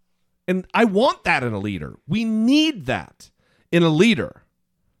 And I want that in a leader. We need that in a leader.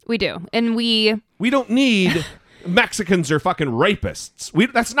 We do. And we don't need Mexicans are fucking rapists.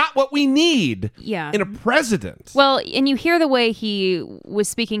 That's not what we need in a president. Well, and you hear the way he was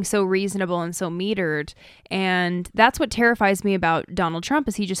speaking so reasonable and so metered, and that's what terrifies me about Donald Trump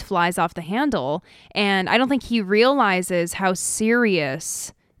is he just flies off the handle, and I don't think he realizes how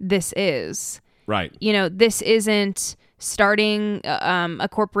serious this is. Right. This isn't starting a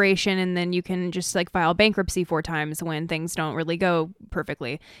corporation and then you can just like file bankruptcy 4 times when things don't really go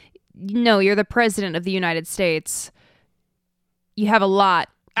perfectly. No, you're the president of the United States. You have a lot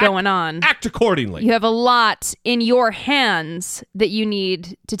going on. Act accordingly. You have a lot in your hands that you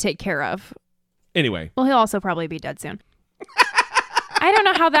need to take care of. Anyway. Well, he'll also probably be dead soon. I don't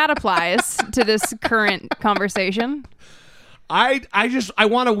know how that applies to this current conversation. I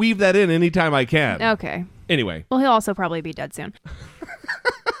want to weave that in anytime I can. Okay. Anyway. Well, he'll also probably be dead soon.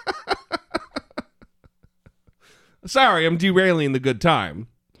 Sorry, I'm derailing the good time.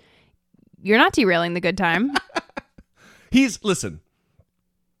 You're not derailing the good time. Listen.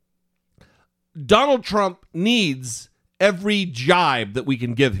 Donald Trump needs every jibe that we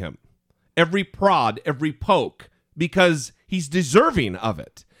can give him. Every prod, every poke, because he's deserving of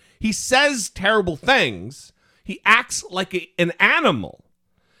it. He says terrible things. He acts like an animal.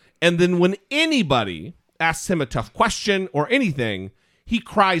 And then when anybody asks him a tough question or anything, he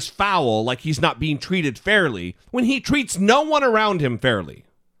cries foul like he's not being treated fairly when he treats no one around him fairly.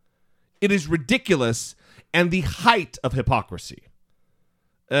 It is ridiculous and the height of hypocrisy.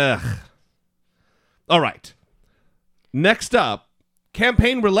 Ugh. All right. Next up,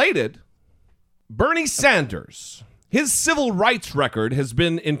 campaign related, Bernie Sanders. His civil rights record has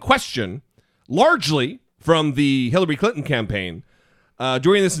been in question largely from the Hillary Clinton campaign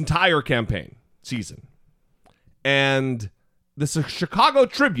during this entire campaign season. And the Chicago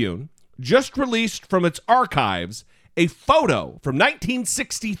Tribune just released from its archives a photo from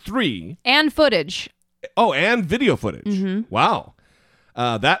 1963. And footage. Oh, and video footage. Mm-hmm. Wow.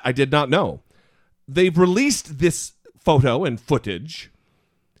 That I did not know. They've released this photo and footage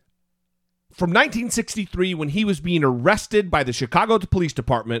from 1963 when he was being arrested by the Chicago Police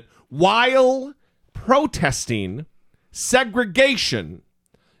Department while protesting segregation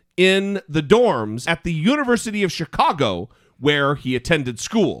in the dorms at the University of Chicago where he attended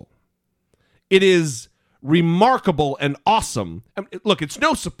school. It is remarkable and awesome. I mean, look, it's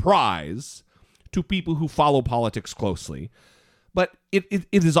no surprise to people who follow politics closely, but it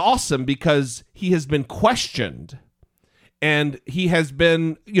is awesome because he has been questioned. And he has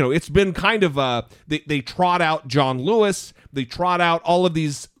been, it's been kind of they trot out John Lewis. They trot out all of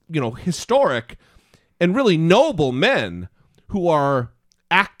these, historic and really noble men who are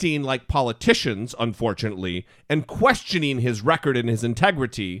acting like politicians, unfortunately, and questioning his record and his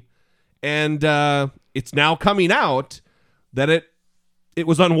integrity. And it's now coming out that it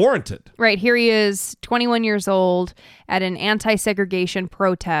was unwarranted. Right. Here he is, 21 years old, at an anti-segregation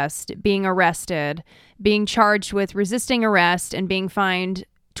protest, being arrested, being charged with resisting arrest, and being fined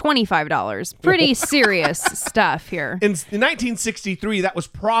 $25. Pretty serious stuff here. In 1963, that was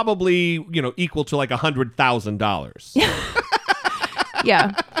probably, equal to like $100,000.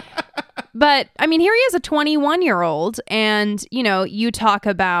 Yeah. But, I mean, here he is, a 21-year-old, and, you talk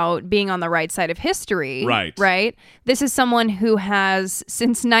about being on the right side of history. Right. Right? This is someone who has,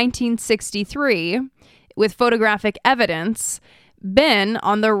 since 1963, with photographic evidence, been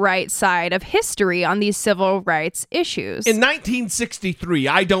on the right side of history on these civil rights issues. In 1963,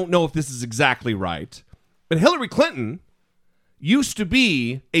 I don't know if this is exactly right, but Hillary Clinton used to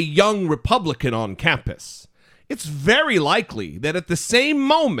be a young Republican on campus. It's very likely that at the same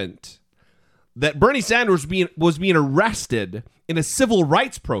moment that Bernie Sanders was being arrested in a civil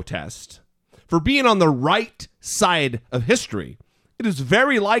rights protest for being on the right side of history, it is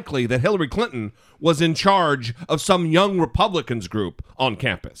very likely that Hillary Clinton was in charge of some young Republicans group on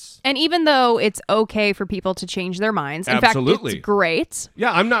campus. And even though it's okay for people to change their minds, in Absolutely. fact, it's great.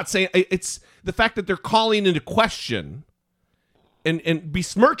 Yeah, I'm not saying it's the fact that they're calling into question and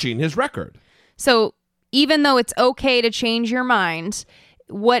besmirching his record. So even though it's okay to change your mind,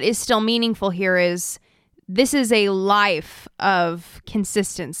 what is still meaningful here is this is a life of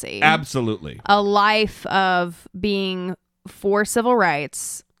consistency. Absolutely. A life of being for civil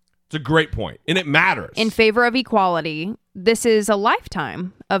rights. It's a great point, and it matters. In favor of equality. This is a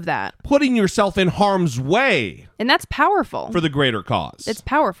lifetime of that. Putting yourself in harm's way. And that's powerful. For the greater cause. It's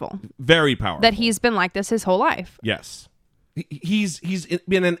powerful. Very powerful. That he's been like this his whole life. Yes. He's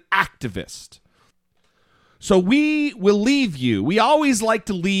been an activist. So we will leave you. We always like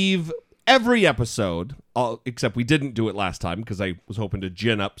to leave every episode, except we didn't do it last time because I was hoping to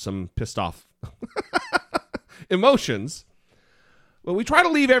gin up some pissed off emotions. But we try to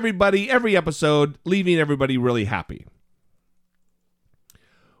leave every episode, leaving everybody really happy.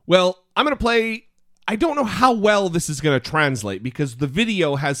 Well, I'm going to play, I don't know how well this is going to translate because the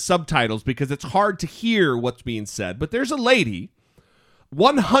video has subtitles because it's hard to hear what's being said. But there's a lady,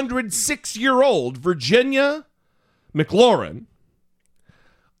 106-year-old Virginia McLaurin,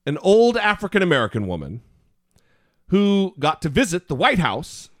 an old African-American woman who got to visit the White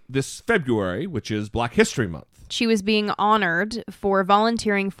House this February, which is Black History Month. She was being honored for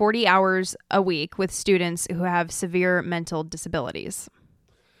volunteering 40 hours a week with students who have severe mental disabilities.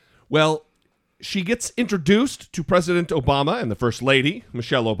 Well, she gets introduced to President Obama and the First Lady,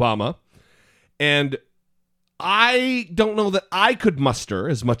 Michelle Obama, and I don't know that I could muster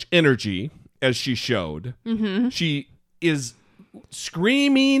as much energy as she showed. Mm-hmm. She is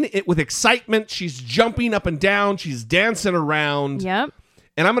screaming it with excitement. She's jumping up and down. She's dancing around. Yep.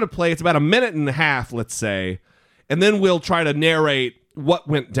 And I'm going to play, it's about a minute and a half, let's say, and then we'll try to narrate what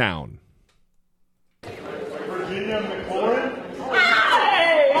went down. Virginia McLaurin.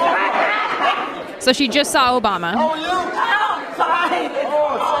 So she just saw Obama. How are you? I'm fine.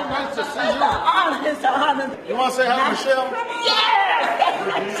 Oh, it's so nice to see you. It's an honor. You want to say hi to Michelle?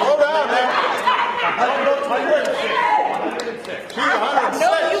 Yeah. Slow down now. She's 106.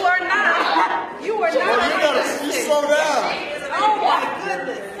 No, you are not. You are not. You slow down. Oh my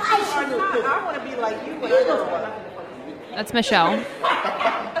goodness. I want to be like you when I grow up. That's Michelle.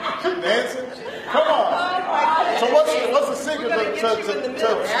 Dancing? Come on. So what's the secret to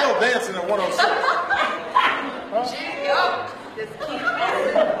still dancing at 106? Just keep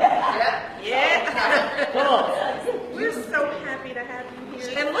Yeah. Come on. We're so happy to have you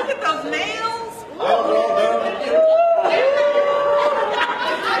here. And look at those nails. Nails are all done.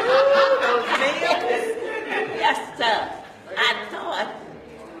 Those nails. Yes, sir. I thought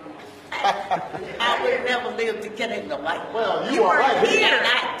I would never live to get in the White House. Well, you are right here. And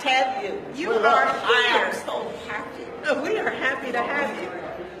I tell you, I am so happy. We are happy to have you.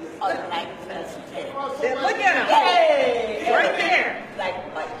 Like president. Look at him. Hey! Right there. Like.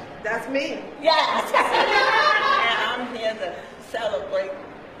 That's me. Yes. And I'm here to celebrate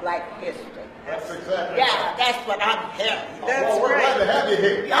Black history. That's exactly. Yeah, that's what I'm here. That's we're glad to have you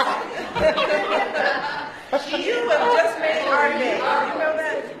here. You have just made our day. You know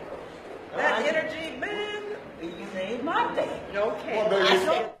that? That energy, man. You made my day.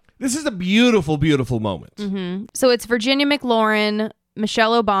 Okay. This is a beautiful, beautiful moment. Mm-hmm. So it's Virginia McLaurin,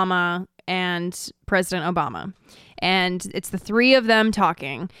 Michelle Obama, and President Obama. And it's the three of them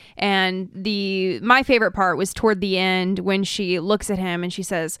talking. And my favorite part was toward the end when she looks at him and she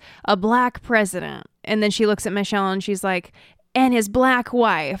says, "A black president." And then she looks at Michelle and she's like, "And his black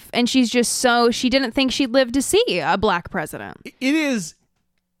wife." And she's just she didn't think she'd live to see a black president. It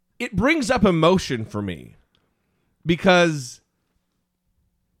brings up emotion for me because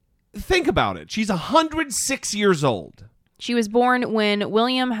think about it. She's 106 years old. She was born when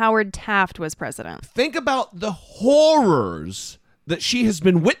William Howard Taft was president. Think about the horrors that she has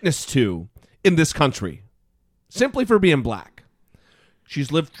been witness to in this country simply for being black.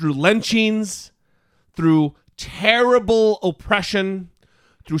 She's lived through lynchings, through terrible oppression,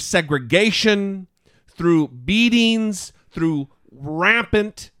 through segregation, through beatings, through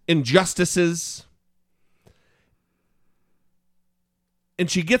rampant injustices.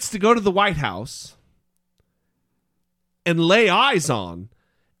 And she gets to go to the White House and lay eyes on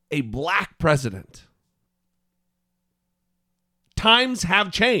a black president. Times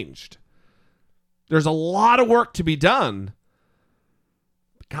have changed. There's a lot of work to be done.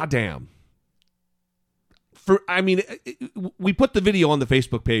 Goddamn. We put the video on the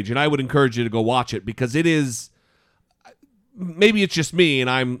Facebook page, and I would encourage you to go watch it because it is. Maybe it's just me, and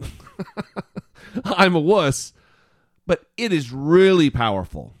I'm I'm a wuss, but it is really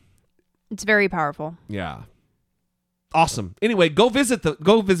powerful. It's very powerful. Yeah. Awesome. Anyway, go visit the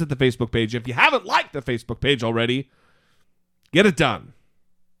Facebook page. If you haven't liked the Facebook page already, get it done.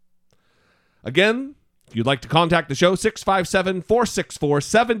 Again, if you'd like to contact the show,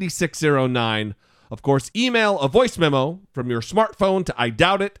 657-464-7609. Of course, email a voice memo from your smartphone to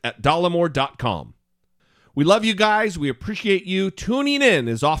idoubitit@dollemore.com. We love you guys. We appreciate you tuning in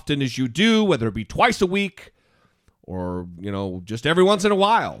as often as you do, whether it be twice a week or, just every once in a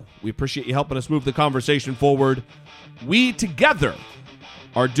while. We appreciate you helping us move the conversation forward. We together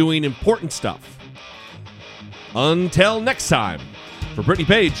are doing important stuff. Until next time, for Brittany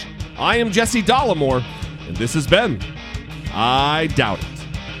Page, I am Jesse Dollemore, and this has been I Doubt It.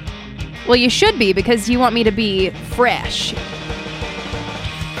 Well, you should be, because you want me to be fresh.